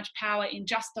so much power in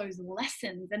just those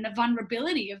lessons and the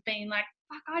vulnerability of being like,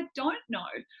 fuck, I don't know.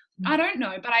 I don't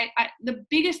know. But the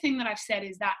biggest thing that I've said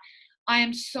is that I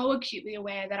am so acutely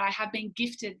aware that I have been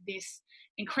gifted this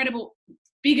incredible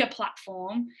bigger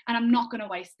platform, and I'm not going to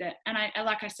waste it. And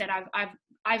like I said,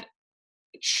 I've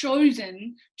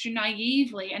chosen to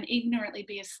naively and ignorantly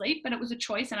be asleep, but it was a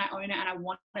choice, and I own it, and I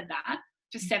wanted that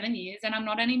for 7 years, and I'm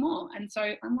not anymore. And so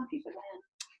I'm lucky for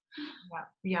that.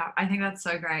 Yeah, I think that's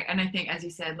so great. And I think, as you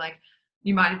said, like,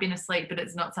 you might have been asleep, but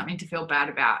it's not something to feel bad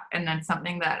about. And that's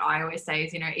something that I always say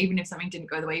is, you know, even if something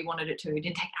didn't go the way you wanted it to, you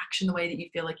didn't take action the way that you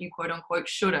feel like you quote unquote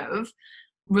should have,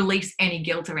 release any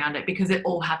guilt around it, because it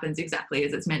all happens exactly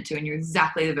as it's meant to, and you're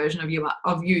exactly the version of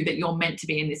you that you're meant to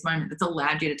be in this moment that's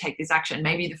allowed you to take this action.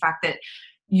 Maybe the fact that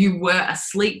you were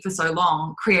asleep for so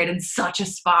long created such a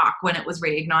spark when it was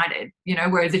reignited, you know,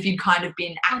 whereas if you'd kind of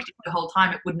been active the whole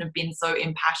time, it wouldn't have been so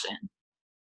impassioned.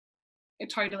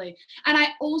 Totally. And I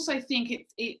also think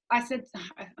I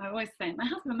always say, my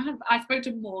husband, I spoke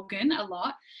to Morgan a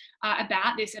lot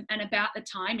about this and about the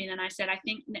timing. And I said, I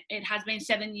think it has been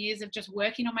 7 years of just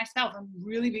working on myself. I'm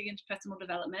really big into personal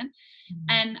development. Mm-hmm.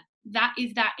 And that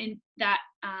is that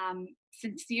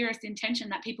sincerest intention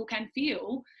that people can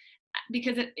feel,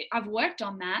 because I've worked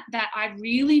on that I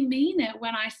really mean it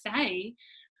when I say,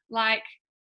 like,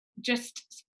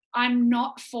 just, I am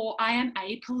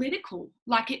apolitical.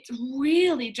 Like, it's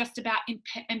really just about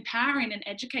empowering and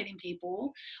educating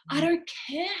people. Mm. I don't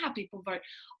care how people vote.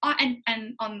 And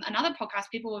on another podcast,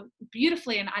 people were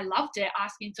beautifully, and I loved it,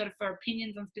 asking sort of for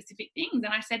opinions on specific things.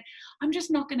 And I said, I'm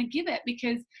just not going to give it,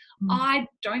 because I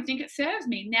don't think it serves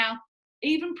me. Now,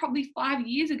 even probably 5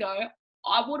 years ago,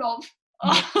 I would have.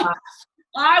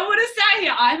 I would have said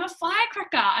here, I'm a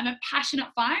firecracker. I'm a passionate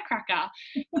firecracker.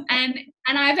 and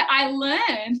I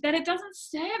learned that it doesn't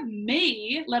serve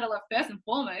me, let alone first and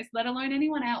foremost, let alone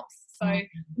anyone else. So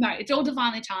no, it's all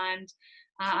divinely timed.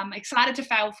 I'm excited to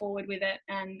fail forward with it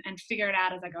and figure it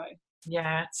out as I go.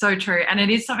 Yeah, so true. And it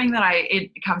is something that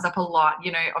it comes up a lot,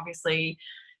 you know, obviously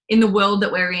in the world that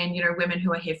we're in, you know, women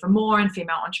who are here for more and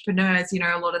female entrepreneurs, you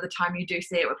know, a lot of the time you do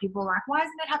see it where people are like, why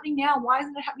isn't it happening now? Why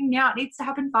isn't it happening now? It needs to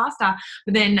happen faster.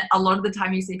 But then a lot of the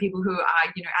time you see people who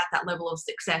are, you know, at that level of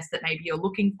success that maybe you're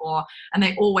looking for, and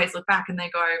they always look back and they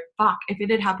go, fuck, if it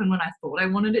had happened when I thought I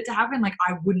wanted it to happen, like,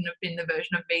 I wouldn't have been the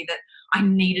version of me that I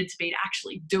needed to be to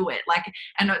actually do it. Like,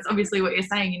 and it's obviously what you're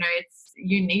saying, you know,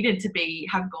 you needed to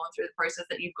have gone through the process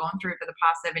that you've gone through for the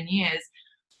past 7 years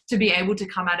to be able to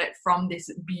come at it from this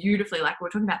beautifully, like we're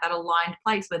talking about, that aligned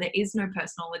place where there is no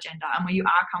personal agenda, and where you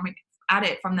are coming at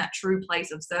it from that true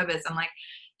place of service, and like,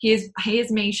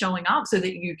 here's me showing up so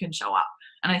that you can show up.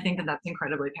 And I think that that's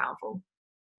incredibly powerful.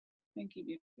 Thank you,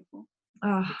 beautiful.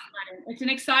 Oh. It's an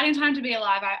exciting time to be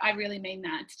alive. I really mean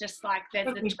that. It's just like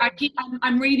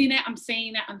I'm reading it, I'm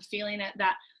seeing it, I'm feeling it,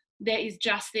 that there is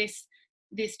just this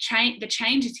change, the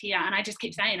change is here. And I just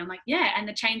keep saying, I'm like, yeah, and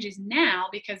the change is now,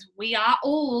 because we are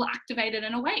all activated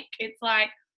and awake. It's like,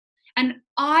 and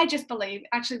I just believe,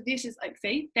 actually, this is like,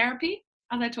 see, therapy,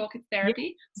 as I talk, it's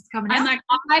therapy. It's coming out. I'm like,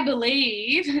 I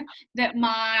believe that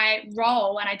my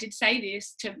role, and I did say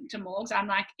this to Morgs, I'm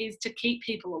like, is to keep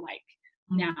people awake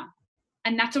now.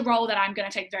 And that's a role that I'm going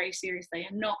to take very seriously,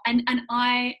 and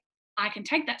I can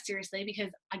take that seriously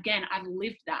because, again, I've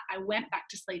lived that. I went back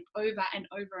to sleep over and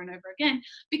over and over again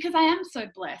because I am so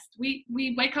blessed. We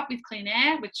wake up with clean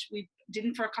air, which we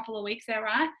didn't for a couple of weeks there,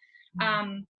 right?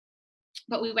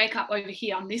 But we wake up over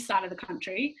here on this side of the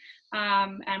country,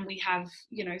 and we have,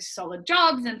 solid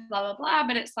jobs and blah, blah, blah.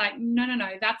 But it's like, no,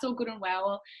 that's all good and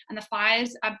well. And the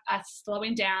fires are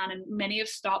slowing down and many have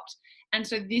stopped. And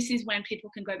so this is when people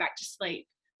can go back to sleep,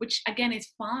 which again is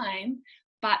fine.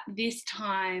 But this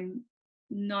time,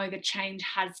 no, the change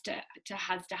has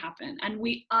to happen. And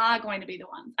we are going to be the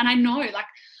ones. And I know, like,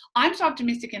 I'm so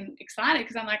optimistic and excited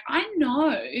because I'm like, I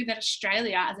know that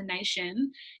Australia as a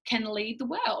nation can lead the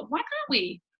world. Why can't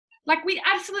we? Like, we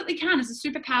absolutely can as a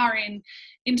superpower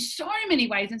in so many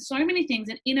ways and so many things,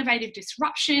 and innovative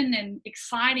disruption and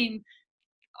exciting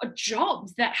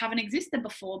jobs that haven't existed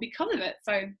before because of it.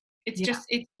 So it's just,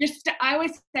 I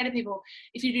always say to people,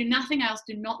 if you do nothing else,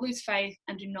 do not lose faith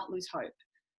and do not lose hope.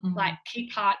 Like,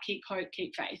 keep heart, keep hope,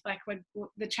 keep faith. Like, when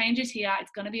the change is here,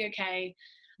 it's going to be okay.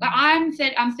 Like, I'm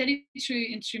 32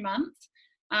 in 2 months,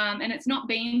 and it's not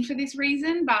been for this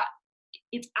reason, but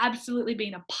it's absolutely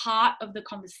been a part of the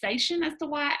conversation as to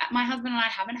why my husband and I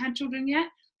haven't had children yet.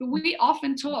 But we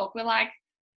often talk, we're like,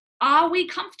 are we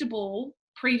comfortable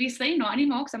previously? Not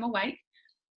anymore because I'm awake.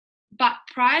 But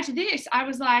prior to this, I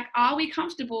was like, are we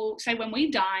comfortable, say when we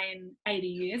die in 80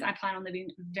 years, I plan on living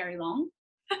very long.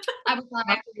 I was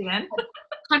like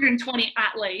 120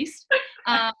 at least.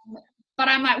 But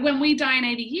I'm like, when we die in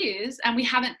 80 years and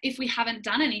if we haven't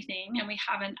done anything, and we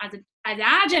haven't, as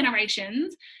our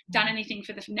generations, done anything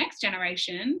for the next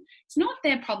generation, it's not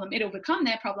their problem. It'll become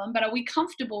their problem. But are we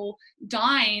comfortable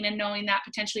dying and knowing that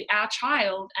potentially our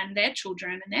child and their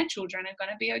children and their children are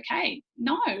going to be okay?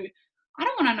 No, I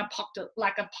don't want an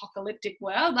apocalyptic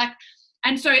world. Like,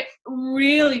 and so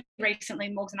really recently,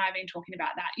 Morgs and I have been talking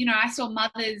about that. I saw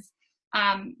mothers,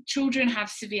 children have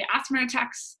severe asthma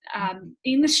attacks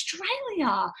in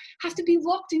Australia, have to be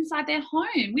locked inside their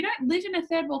home. We don't live in a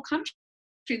third world country.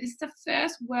 This is a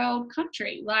first world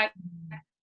country. Like,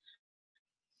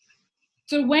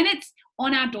 so when it's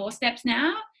on our doorsteps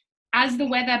now, as the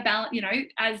weather balance,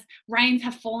 as rains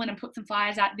have fallen and put some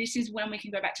fires out, this is when we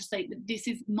can go back to sleep. But this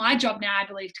is my job now, I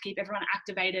believe, to keep everyone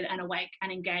activated and awake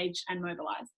and engaged and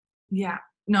mobilized. Yeah.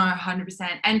 No,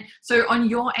 100%. And so on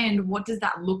your end, what does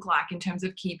that look like in terms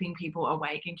of keeping people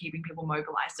awake and keeping people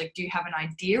mobilized? Like, do you have an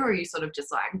idea, or are you sort of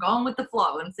just like going with the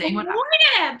flow and seeing what happens?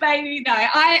 Yeah, baby. No,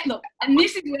 look, and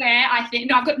this is where I think,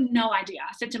 no, I've got no idea.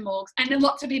 I said to Morgs, and then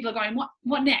lots of people are going,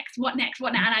 what next? What next?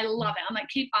 What now? And I love it. I'm like,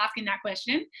 keep asking that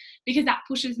question because that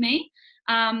pushes me.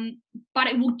 But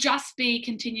it will just be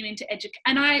continuing to educate.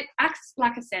 And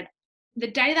like I said,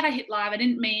 the day that I hit live,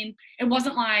 it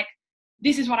wasn't like,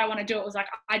 this is what I want to do. It was like,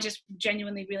 I just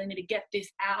genuinely really need to get this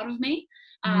out of me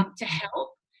to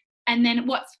help. And then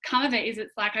what's come of it is,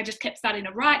 it's like I just kept starting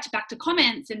to write back to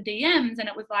comments and DMs, and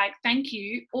it was like, thank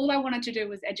you. All I wanted to do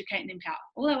was educate and empower.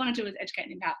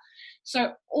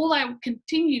 So all I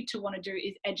continued to want to do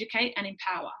is educate and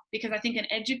empower, because I think an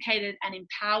educated and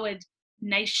empowered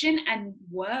nation and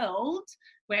world,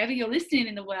 wherever you're listening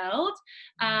in the world,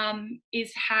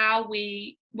 is how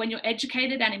when you're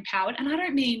educated and empowered, and I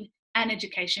don't mean an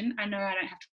education, I know I don't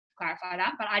have to clarify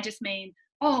that, but I just mean,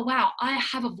 oh wow, I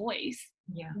have a voice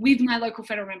with my local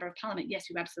federal member of parliament. Yes,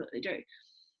 you absolutely do.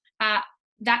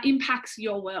 That impacts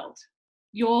your world,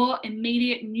 your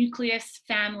immediate nucleus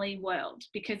family world,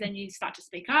 because then you start to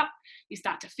speak up, you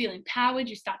start to feel empowered,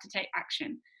 you start to take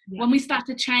action. When we start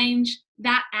to change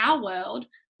our world,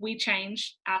 we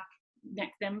change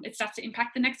then it starts to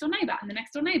impact the next door neighbor and the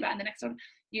next door neighbor and the next door.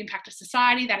 You impact a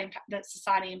society, that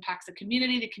society impacts the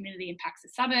community impacts the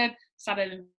suburb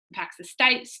impacts the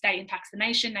state impacts the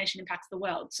nation impacts the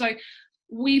world. So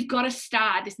we've got to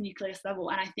start at this nucleus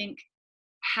level. And I think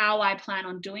how I plan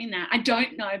on doing that, I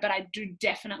don't know, but I do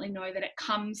definitely know that it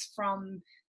comes from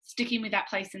sticking with that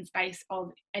place and space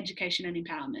of education and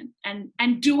empowerment,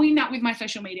 and doing that with my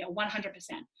social media 100%.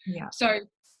 Yeah. So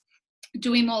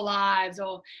doing more lives,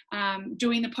 or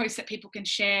doing the posts that people can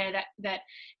share that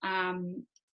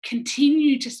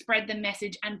continue to spread the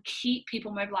message and keep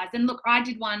people mobilized. And look, I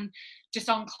did one just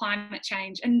on climate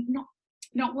change, and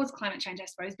not was climate change, I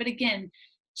suppose, but again,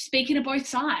 speaking to both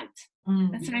sides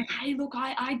and saying, hey, look,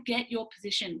 I get your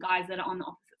position, guys that are on the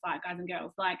opposite side, guys and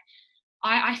girls. Like,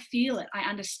 I feel it, I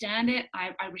understand it,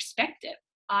 I respect it.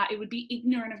 It would be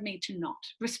ignorant of me to not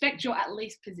respect your at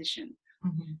least position.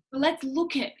 But let's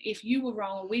look at if you were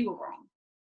wrong or we were wrong.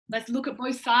 Let's look at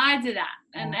both sides of that,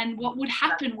 and what would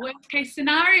happen, worst case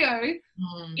scenario,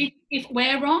 if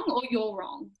we're wrong or you're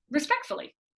wrong,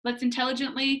 respectfully. Let's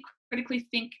intelligently, critically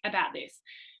think about this.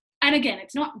 And again,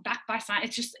 it's not backed by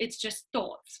science, it's just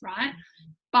thoughts, right?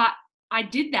 But I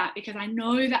did that because I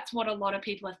know that's what a lot of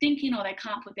people are thinking, or they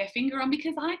can't put their finger on,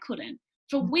 because I couldn't.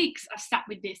 For weeks I've sat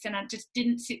with this and it just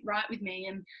didn't sit right with me.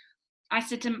 And I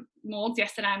said to Morgs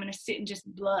yesterday, I'm going to sit and just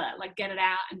blur, like get it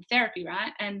out in therapy,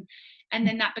 right? And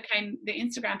then that became the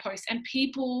Instagram post, and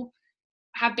people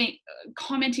have been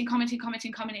commenting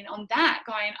on that,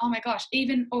 going, oh my gosh,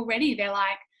 even already they're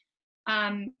like,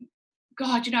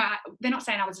 God, they're not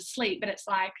saying I was asleep, but it's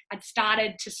like I'd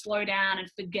started to slow down and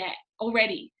forget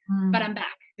already, but I'm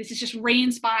back. This has just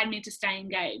re-inspired me to stay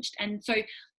engaged. And so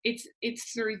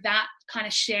it's through that kind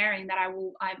of sharing that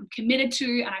I'm committed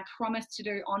to, and I promise to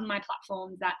do on my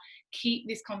platforms, that keep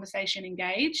this conversation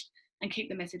engaged and keep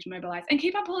the message mobilized and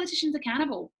keep our politicians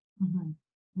accountable.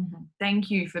 Thank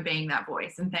you for being that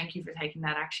voice, and thank you for taking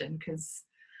that action, because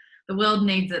the world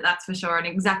needs it, that's for sure. And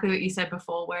exactly what you said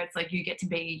before, where it's like you get to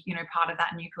be, part of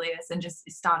that nucleus and just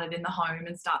start it in the home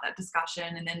and start that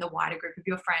discussion, and then the wider group of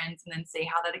your friends, and then see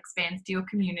how that expands to your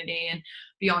community and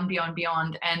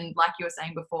beyond. And like you were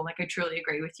saying before, like I truly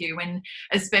agree with you. And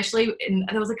especially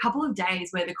there was a couple of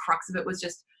days where the crux of it was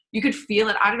just, you could feel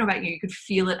it. I don't know about you could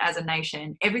feel it as a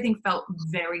nation. Everything felt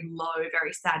very low,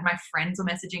 very sad. My friends were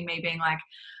messaging me being like,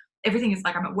 everything is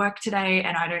like, I'm at work today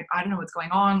and I don't know what's going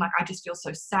on. Like, I just feel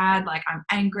so sad. Like, I'm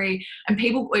angry. And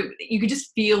people, you could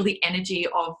just feel the energy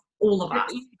of all of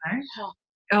us,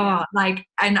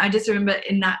 and I just remember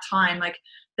in that time, like,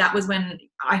 that was when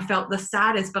I felt the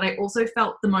saddest, but I also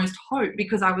felt the most hope,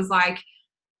 because I was like,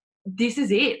 this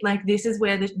is it. Like, this is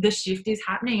where the shift is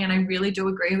happening. And I really do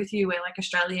agree with you, where like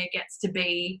Australia gets to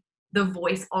be the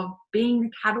voice of being the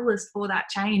catalyst for that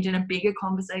change, and a bigger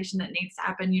conversation that needs to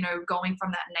happen, going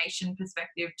from that nation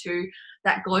perspective to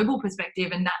that global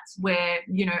perspective. And that's where,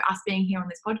 us being here on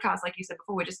this podcast, like you said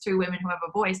before, we're just two women who have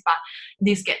a voice, but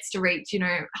this gets to reach,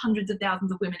 hundreds of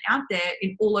thousands of women out there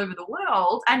in all over the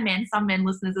world, and some men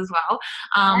listeners as well.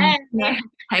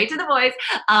 Hey to the voice,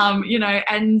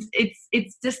 and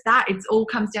it's just that, it's all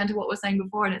comes down to what we're saying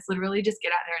before, and it's literally just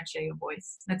get out there and share your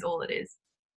voice. That's all it is.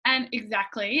 And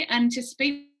exactly, and to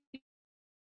speak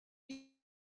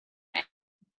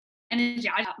energy,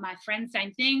 I helped my friends,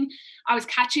 same thing. I was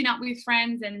catching up with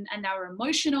friends, and they were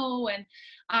emotional,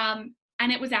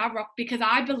 and it was our rock, because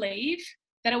I believe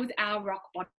that it was our rock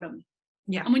bottom.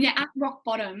 Yeah. And when you're at rock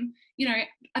bottom,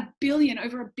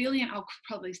 over a billion, I'll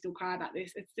probably still cry about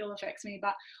this, it still affects me,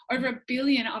 but over a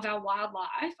billion of our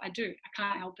wildlife, I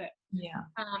can't help it. Yeah.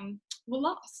 Were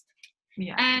lost.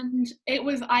 Yeah. And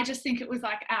I just think it was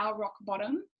like our rock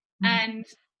bottom, and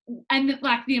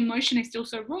like the emotion is still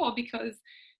so raw because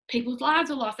people's lives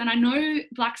are lost. And I know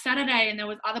Black Saturday and there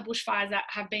was other bushfires that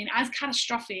have been as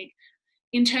catastrophic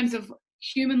in terms of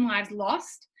human lives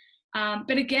lost.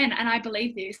 But again, and I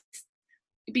believe this,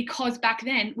 because back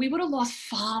then we would have lost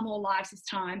far more lives this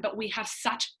time, but we have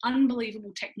such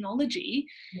unbelievable technology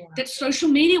that social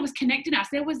media was connecting us.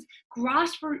 There was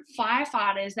grassroots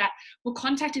firefighters that were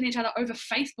contacting each other over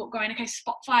Facebook going, okay,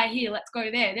 spot fire here, let's go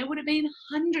there. There would have been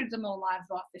hundreds of more lives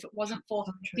lost if it wasn't for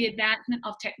the advancement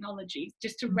of technology.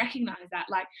 Just to recognize that,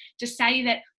 like, to say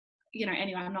that,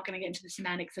 anyway, I'm not going to get into the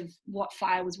semantics of what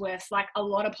fire was worse, like a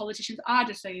lot of politicians are,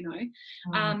 just so you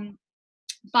know.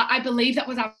 But I believe that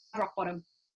was our rock bottom.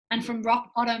 And from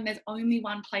rock bottom, there's only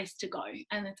one place to go,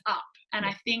 and it's up. And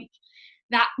I think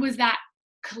that was that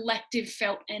collective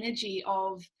felt energy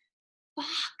of, fuck,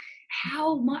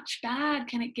 how much bad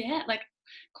can it get? Like,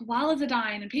 koalas are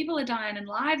dying, and people are dying, and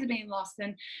lives are being lost,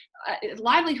 and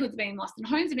livelihoods are being lost, and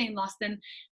homes are being lost, and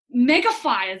mega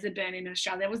fires are burning in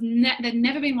Australia. There'd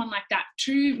never been one like that.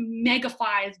 2 mega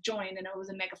fires joined, and it was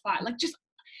a mega fire. Like, just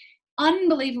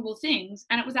unbelievable things.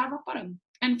 And it was our rock bottom.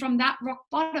 And from that rock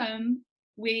bottom,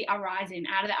 we are rising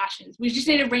out of the ashes. We just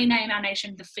need to rename our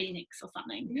nation the Phoenix or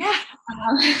something. Yeah.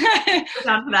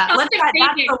 Down for that. Let's write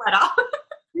that the letter.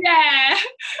 Yeah.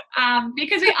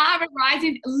 Because we are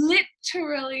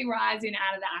literally rising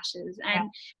out of the ashes.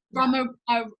 And from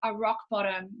a rock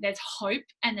bottom, there's hope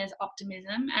and there's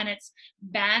optimism, and it's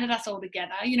banded us all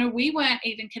together. We weren't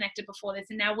even connected before this,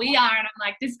 and now we are. And I'm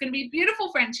like, this is going to be a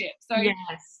beautiful friendship. So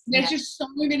there's just so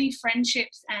many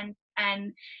friendships, and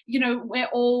we're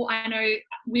all, I know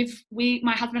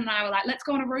my husband and I were like, let's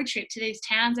go on a road trip to these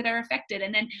towns that are affected.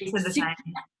 And then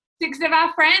 6 of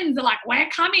our friends are like, we're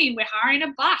coming, we're hiring a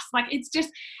bus. Like, it's just,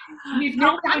 we've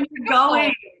not done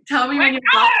going. Tell me when you're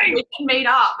going. We can meet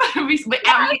up.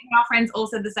 Our friends all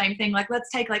said the same thing. Like, let's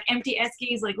take like empty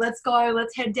eskies. Like, let's go.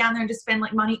 Let's head down there and just spend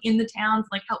like money in the towns,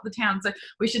 like help the town. So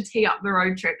we should tee up the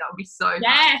road trip. That would be so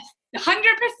fun. 100%.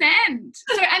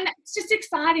 So, and it's just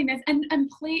exciting.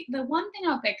 The one thing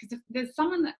I'll bet, because if there's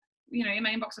someone that in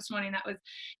my inbox this morning that was,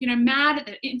 mad at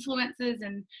the influencers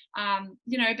and,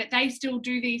 but they still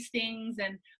do these things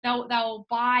and they'll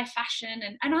buy fashion.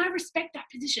 And I respect that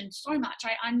position so much.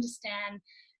 I understand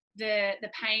the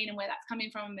pain and where that's coming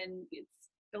from and its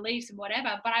beliefs and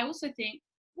whatever. But I also think,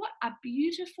 what a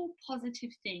beautiful,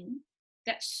 positive thing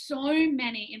that so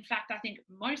many, in fact, I think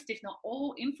most, if not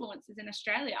all, influencers in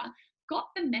Australia got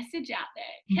the message out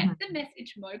there, kept the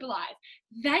message mobilized.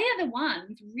 They are the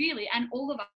ones really, and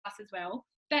all of us as well,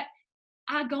 that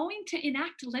are going to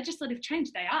enact legislative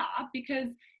change. They are, because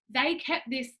they kept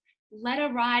this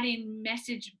letter writing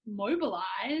message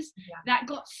mobilized that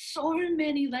got so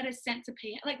many letters sent to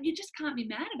PM. Like, you just can't be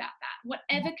mad about that.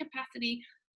 Whatever capacity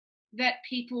that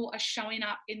people are showing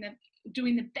up in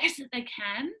doing the best that they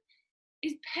can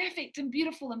is perfect and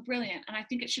beautiful and brilliant. And I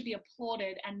think it should be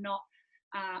applauded and not,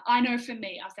 I know for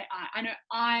me, I'll say I know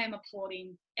I am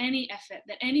applauding any effort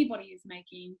that anybody is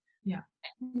making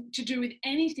to do with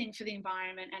anything for the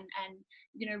environment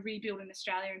and rebuilding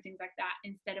Australia and things like that,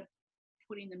 instead of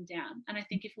putting them down. And I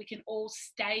think if we can all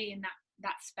stay in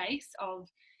that space of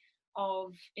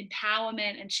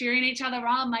empowerment and cheering each other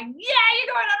on, like, yeah,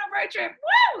 you're going on a road trip,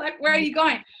 woo, like, where are you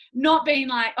going? Not being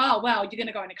like, oh, well, you're going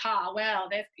to go in a car, well,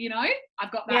 there's,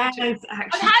 I've got that too.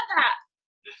 I've had that.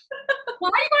 Why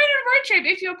are you going on a road trip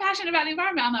if you're passionate about the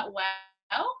environment? I'm like,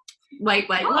 well, wait,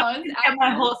 let me get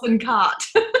my horse and cart.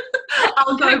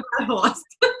 I'll go by horse.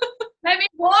 Let me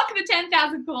walk the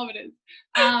 10,000 kilometers.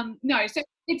 No, so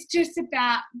it's just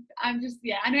about, I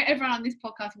know everyone on this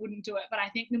podcast wouldn't do it, but I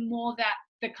think the more that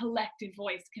the collective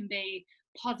voice can be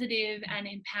positive and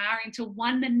empowering to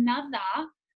one another,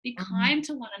 be kind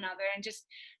to one another, and just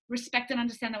respect and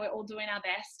understand that we're all doing our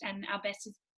best, and our best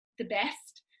is the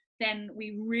best, then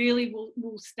we really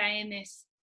will stay in this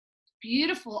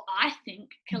beautiful, I think,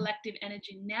 collective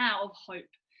energy now of hope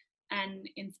and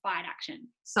inspired action.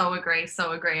 So agree.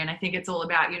 And I think it's all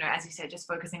about, as you said, just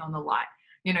focusing on the light.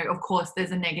 Of course,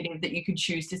 there's a negative that you could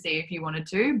choose to see if you wanted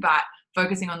to, but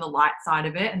focusing on the light side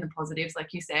of it and the positives,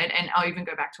 like you said. And I'll even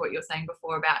go back to what you were saying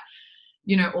before about,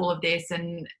 all of this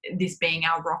and this being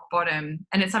our rock bottom.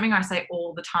 And it's something I say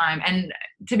all the time. And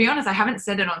to be honest, I haven't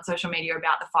said it on social media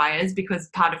about the fires because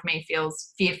part of me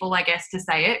feels fearful, I guess, to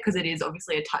say it, because it is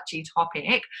obviously a touchy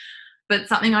topic. But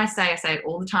something I say it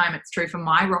all the time. It's true for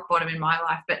my rock bottom in my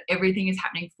life, but everything is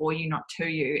happening for you, not to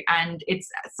you. And it's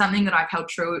something that I've held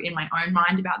true in my own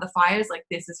mind about the fires. Like,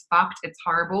 this is fucked. It's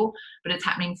horrible, but it's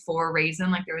happening for a reason.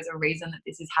 Like, there is a reason that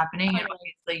this is happening. And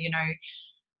obviously,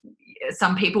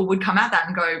 some people would come at that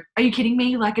and go, are you kidding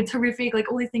me? Like, it's horrific.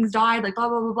 Like, all these things died, like blah,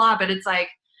 blah, blah, blah. But it's like,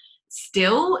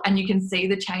 still, and you can see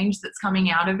the change that's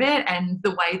coming out of it, and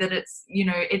the way that it's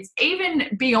it's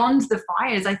even beyond the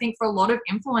fires. I think for a lot of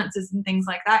influencers and things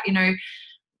like that,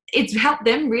 it's helped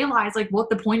them realize like what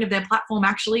the point of their platform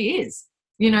actually is.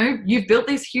 You've built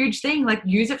this huge thing, like,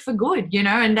 use it for good,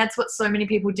 and that's what so many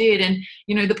people did. And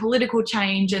the political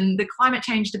change and the climate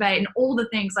change debate and all the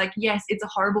things, like, yes, it's a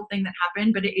horrible thing that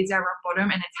happened, but it is our rock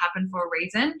bottom and it's happened for a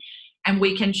reason. And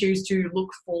we can choose to look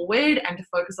forward and to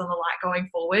focus on the light going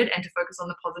forward, and to focus on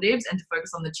the positives and to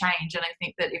focus on the change. And I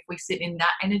think that if we sit in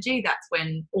that energy, that's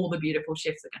when all the beautiful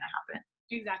shifts are going to happen.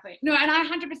 Exactly. No, and I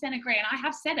 100% agree. And I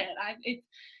have said it.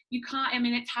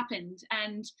 It's happened,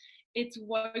 and it's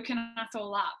woken us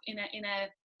all up in a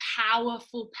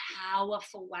powerful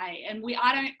way. And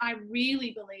I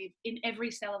really believe in every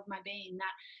cell of my being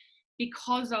that,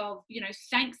 because of,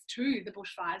 thanks to the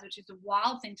bushfires, which is a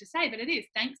wild thing to say, but it is,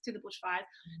 thanks to the bushfires,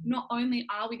 not only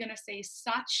are we going to see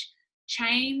such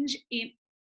change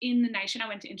in the nation, I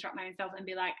went to interrupt myself and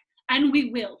be like, and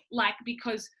we will, like,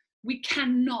 because we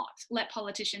cannot let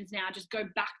politicians now just go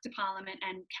back to Parliament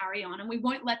and carry on, and we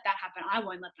won't let that happen. I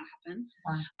won't let that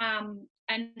happen.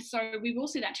 And so we will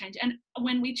see that change. And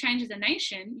when we change as a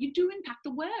nation, you do impact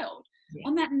the world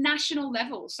on that national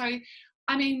level. So,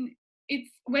 I mean,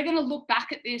 we're going to look back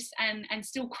at this and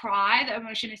still cry. The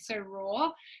emotion is so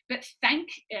raw, but thank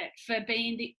it for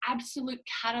being the absolute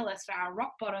catalyst for our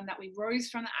rock bottom that we rose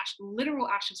from the literal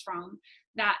ashes from,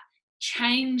 that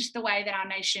changed the way that our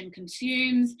nation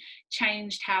consumes,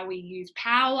 changed how we use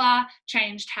power,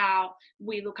 changed how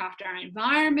we look after our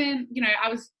environment.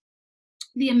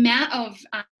 The amount of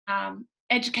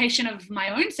education of my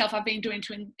own self I've been doing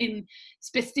in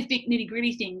specific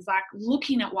nitty-gritty things, like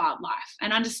looking at wildlife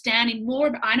and understanding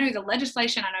more. I know the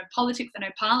legislation, I know politics, I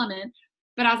know Parliament,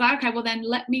 but I was like, okay, well then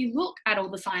let me look at all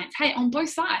the science. Hey, on both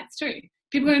sides too.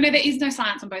 People are going to know there is no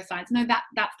science on both sides. No,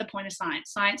 that's the point of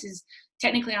science. Science is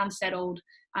technically unsettled.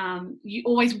 You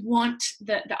always want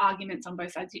the arguments on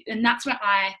both sides. And that's where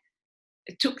I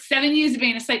it took 7 years of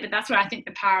being asleep, but that's where I think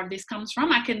the power of this comes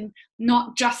from. I can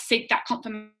not just seek that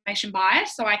confirmation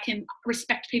bias, so I can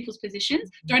respect people's positions.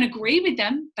 Don't agree with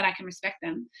them, but I can respect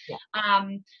them. Yeah.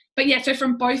 But yeah, so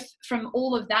from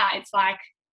all of that, it's like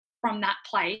from that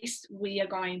place, we are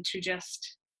going to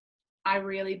just, I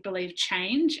really believe,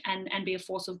 change and be a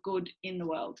force of good in the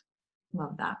world.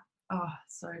 Love that. Oh,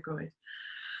 so good.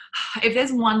 If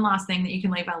there's one last thing that you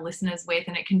can leave our listeners with,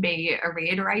 and it can be a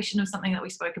reiteration of something that we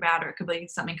spoke about, or it could be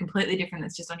something completely different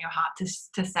that's just on your heart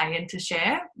to say and to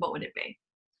share, what would it be?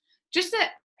 Just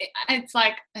that it's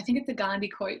like, I think it's a Gandhi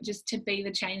quote, just to be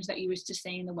the change that you wish to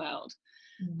see in the world.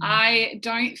 I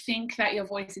don't think that your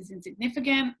voice is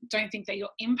insignificant. Don't think that your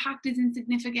impact is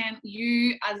insignificant.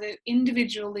 You as an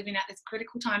individual living at this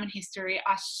critical time in history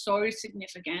are so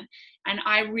significant. And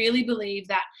I really believe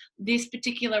that this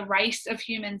particular race of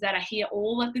humans that are here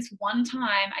all at this one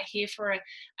time are here for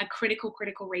a critical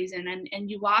reason. And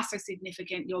you are so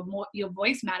significant. Your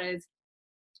voice matters.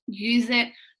 Use it,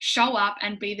 show up,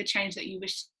 and be the change that you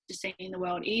wish to see in the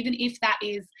world, even if that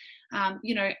is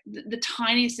the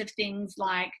tiniest of things.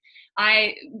 Like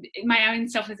my own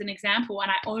self as an example,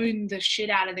 and I own the shit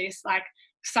out of this, like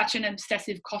such an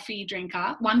obsessive coffee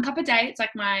drinker, 1 cup a day, it's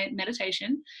like my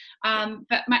meditation.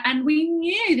 And we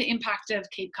knew the impact of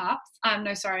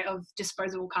of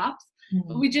disposable cups.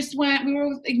 We just we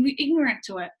were ignorant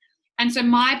to it. And so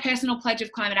my personal pledge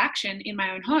of climate action in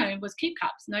my own home was keep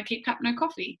cups, no keep cup, no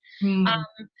coffee.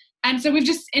 And so we've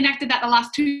just enacted that the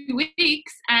last 2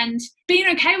 weeks, and being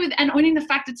okay with and owning the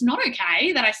fact it's not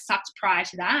okay that I sucked prior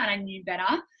to that and I knew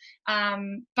better.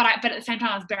 But at the same time,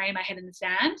 I was burying my head in the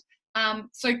sand.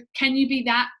 So can you be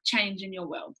that change in your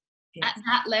world? Yes. At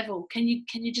that level? Can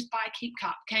you just buy a keep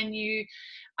cup? Can you,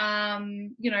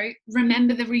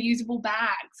 remember the reusable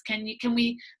bags? Can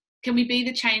we be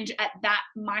the change at that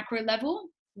micro level,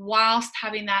 whilst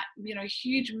having that,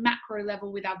 huge macro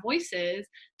level with our voices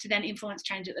to then influence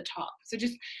change at the top? So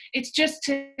it's just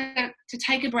to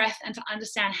take a breath and to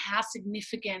understand how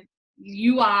significant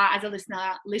you are as a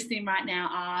listener listening right now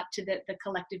are to the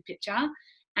collective picture,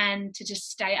 and to just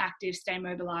stay active, stay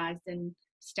mobilized, and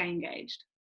stay engaged.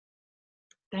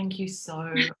 Thank you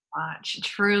so much.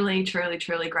 Truly, truly,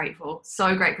 truly grateful.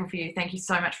 So grateful for you. Thank you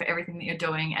so much for everything that you're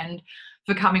doing and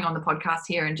for coming on the podcast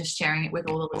here and just sharing it with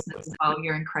all the listeners as well.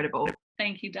 You're incredible.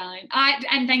 Thank you, darling.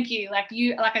 And thank you. Like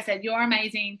I said, you're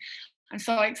amazing. I'm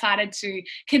so excited to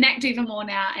connect even more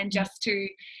now, and just to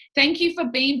thank you for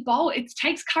being bold. It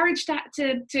takes courage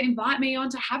to invite me on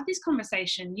to have this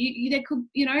conversation.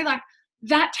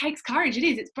 That takes courage. It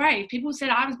is. It's brave. People said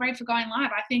I was brave for going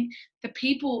live. I think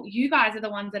you guys are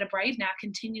the ones that are brave now,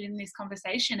 continuing this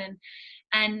conversation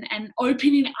and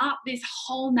opening up this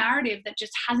whole narrative that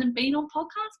just hasn't been on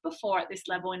podcasts before at this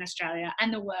level in Australia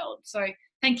and the world. So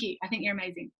thank you. I think you're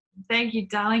amazing. Thank you,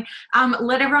 darling.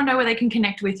 Let everyone know where they can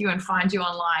connect with you and find you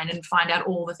online and find out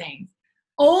all the things.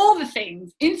 All the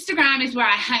things. Instagram is where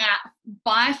I hang out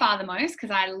by far the most, because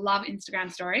I love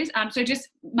Instagram stories. So just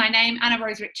my name, Anna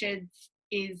Rose Richards,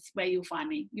 is where you'll find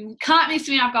me. You can't miss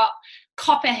me. I've got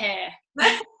copper hair.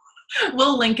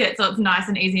 We'll link it so it's nice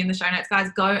and easy in the show notes. Guys,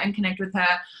 go and connect with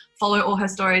her. Follow all her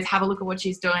stories. Have a look at what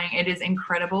she's doing. It is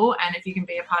incredible. And if you can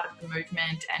be a part of the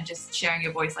movement and just sharing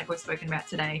your voice like we've spoken about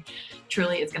today,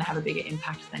 truly it's going to have a bigger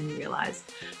impact than you realize.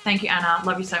 Thank you, Anna.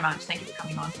 Love you so much. Thank you for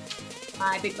coming on.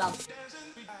 Bye. Big love.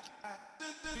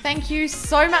 Thank you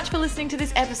so much for listening to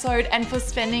this episode and for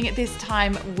spending this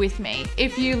time with me.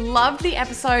 If you loved the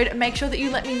episode, make sure that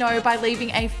you let me know by leaving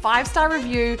a 5-star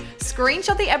review,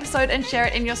 screenshot the episode and share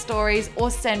it in your stories, or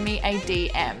send me a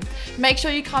DM. Make sure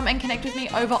you come and connect with me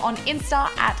over on Insta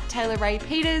at Taylor Ray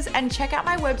Peters, and check out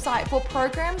my website for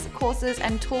programs, courses,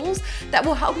 and tools that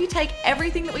will help you take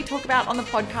everything that we talk about on the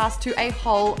podcast to a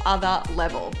whole other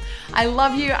level. I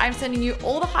love you. I'm sending you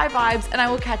all the high vibes, and I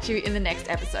will catch you in the next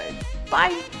episode.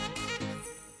 Bye.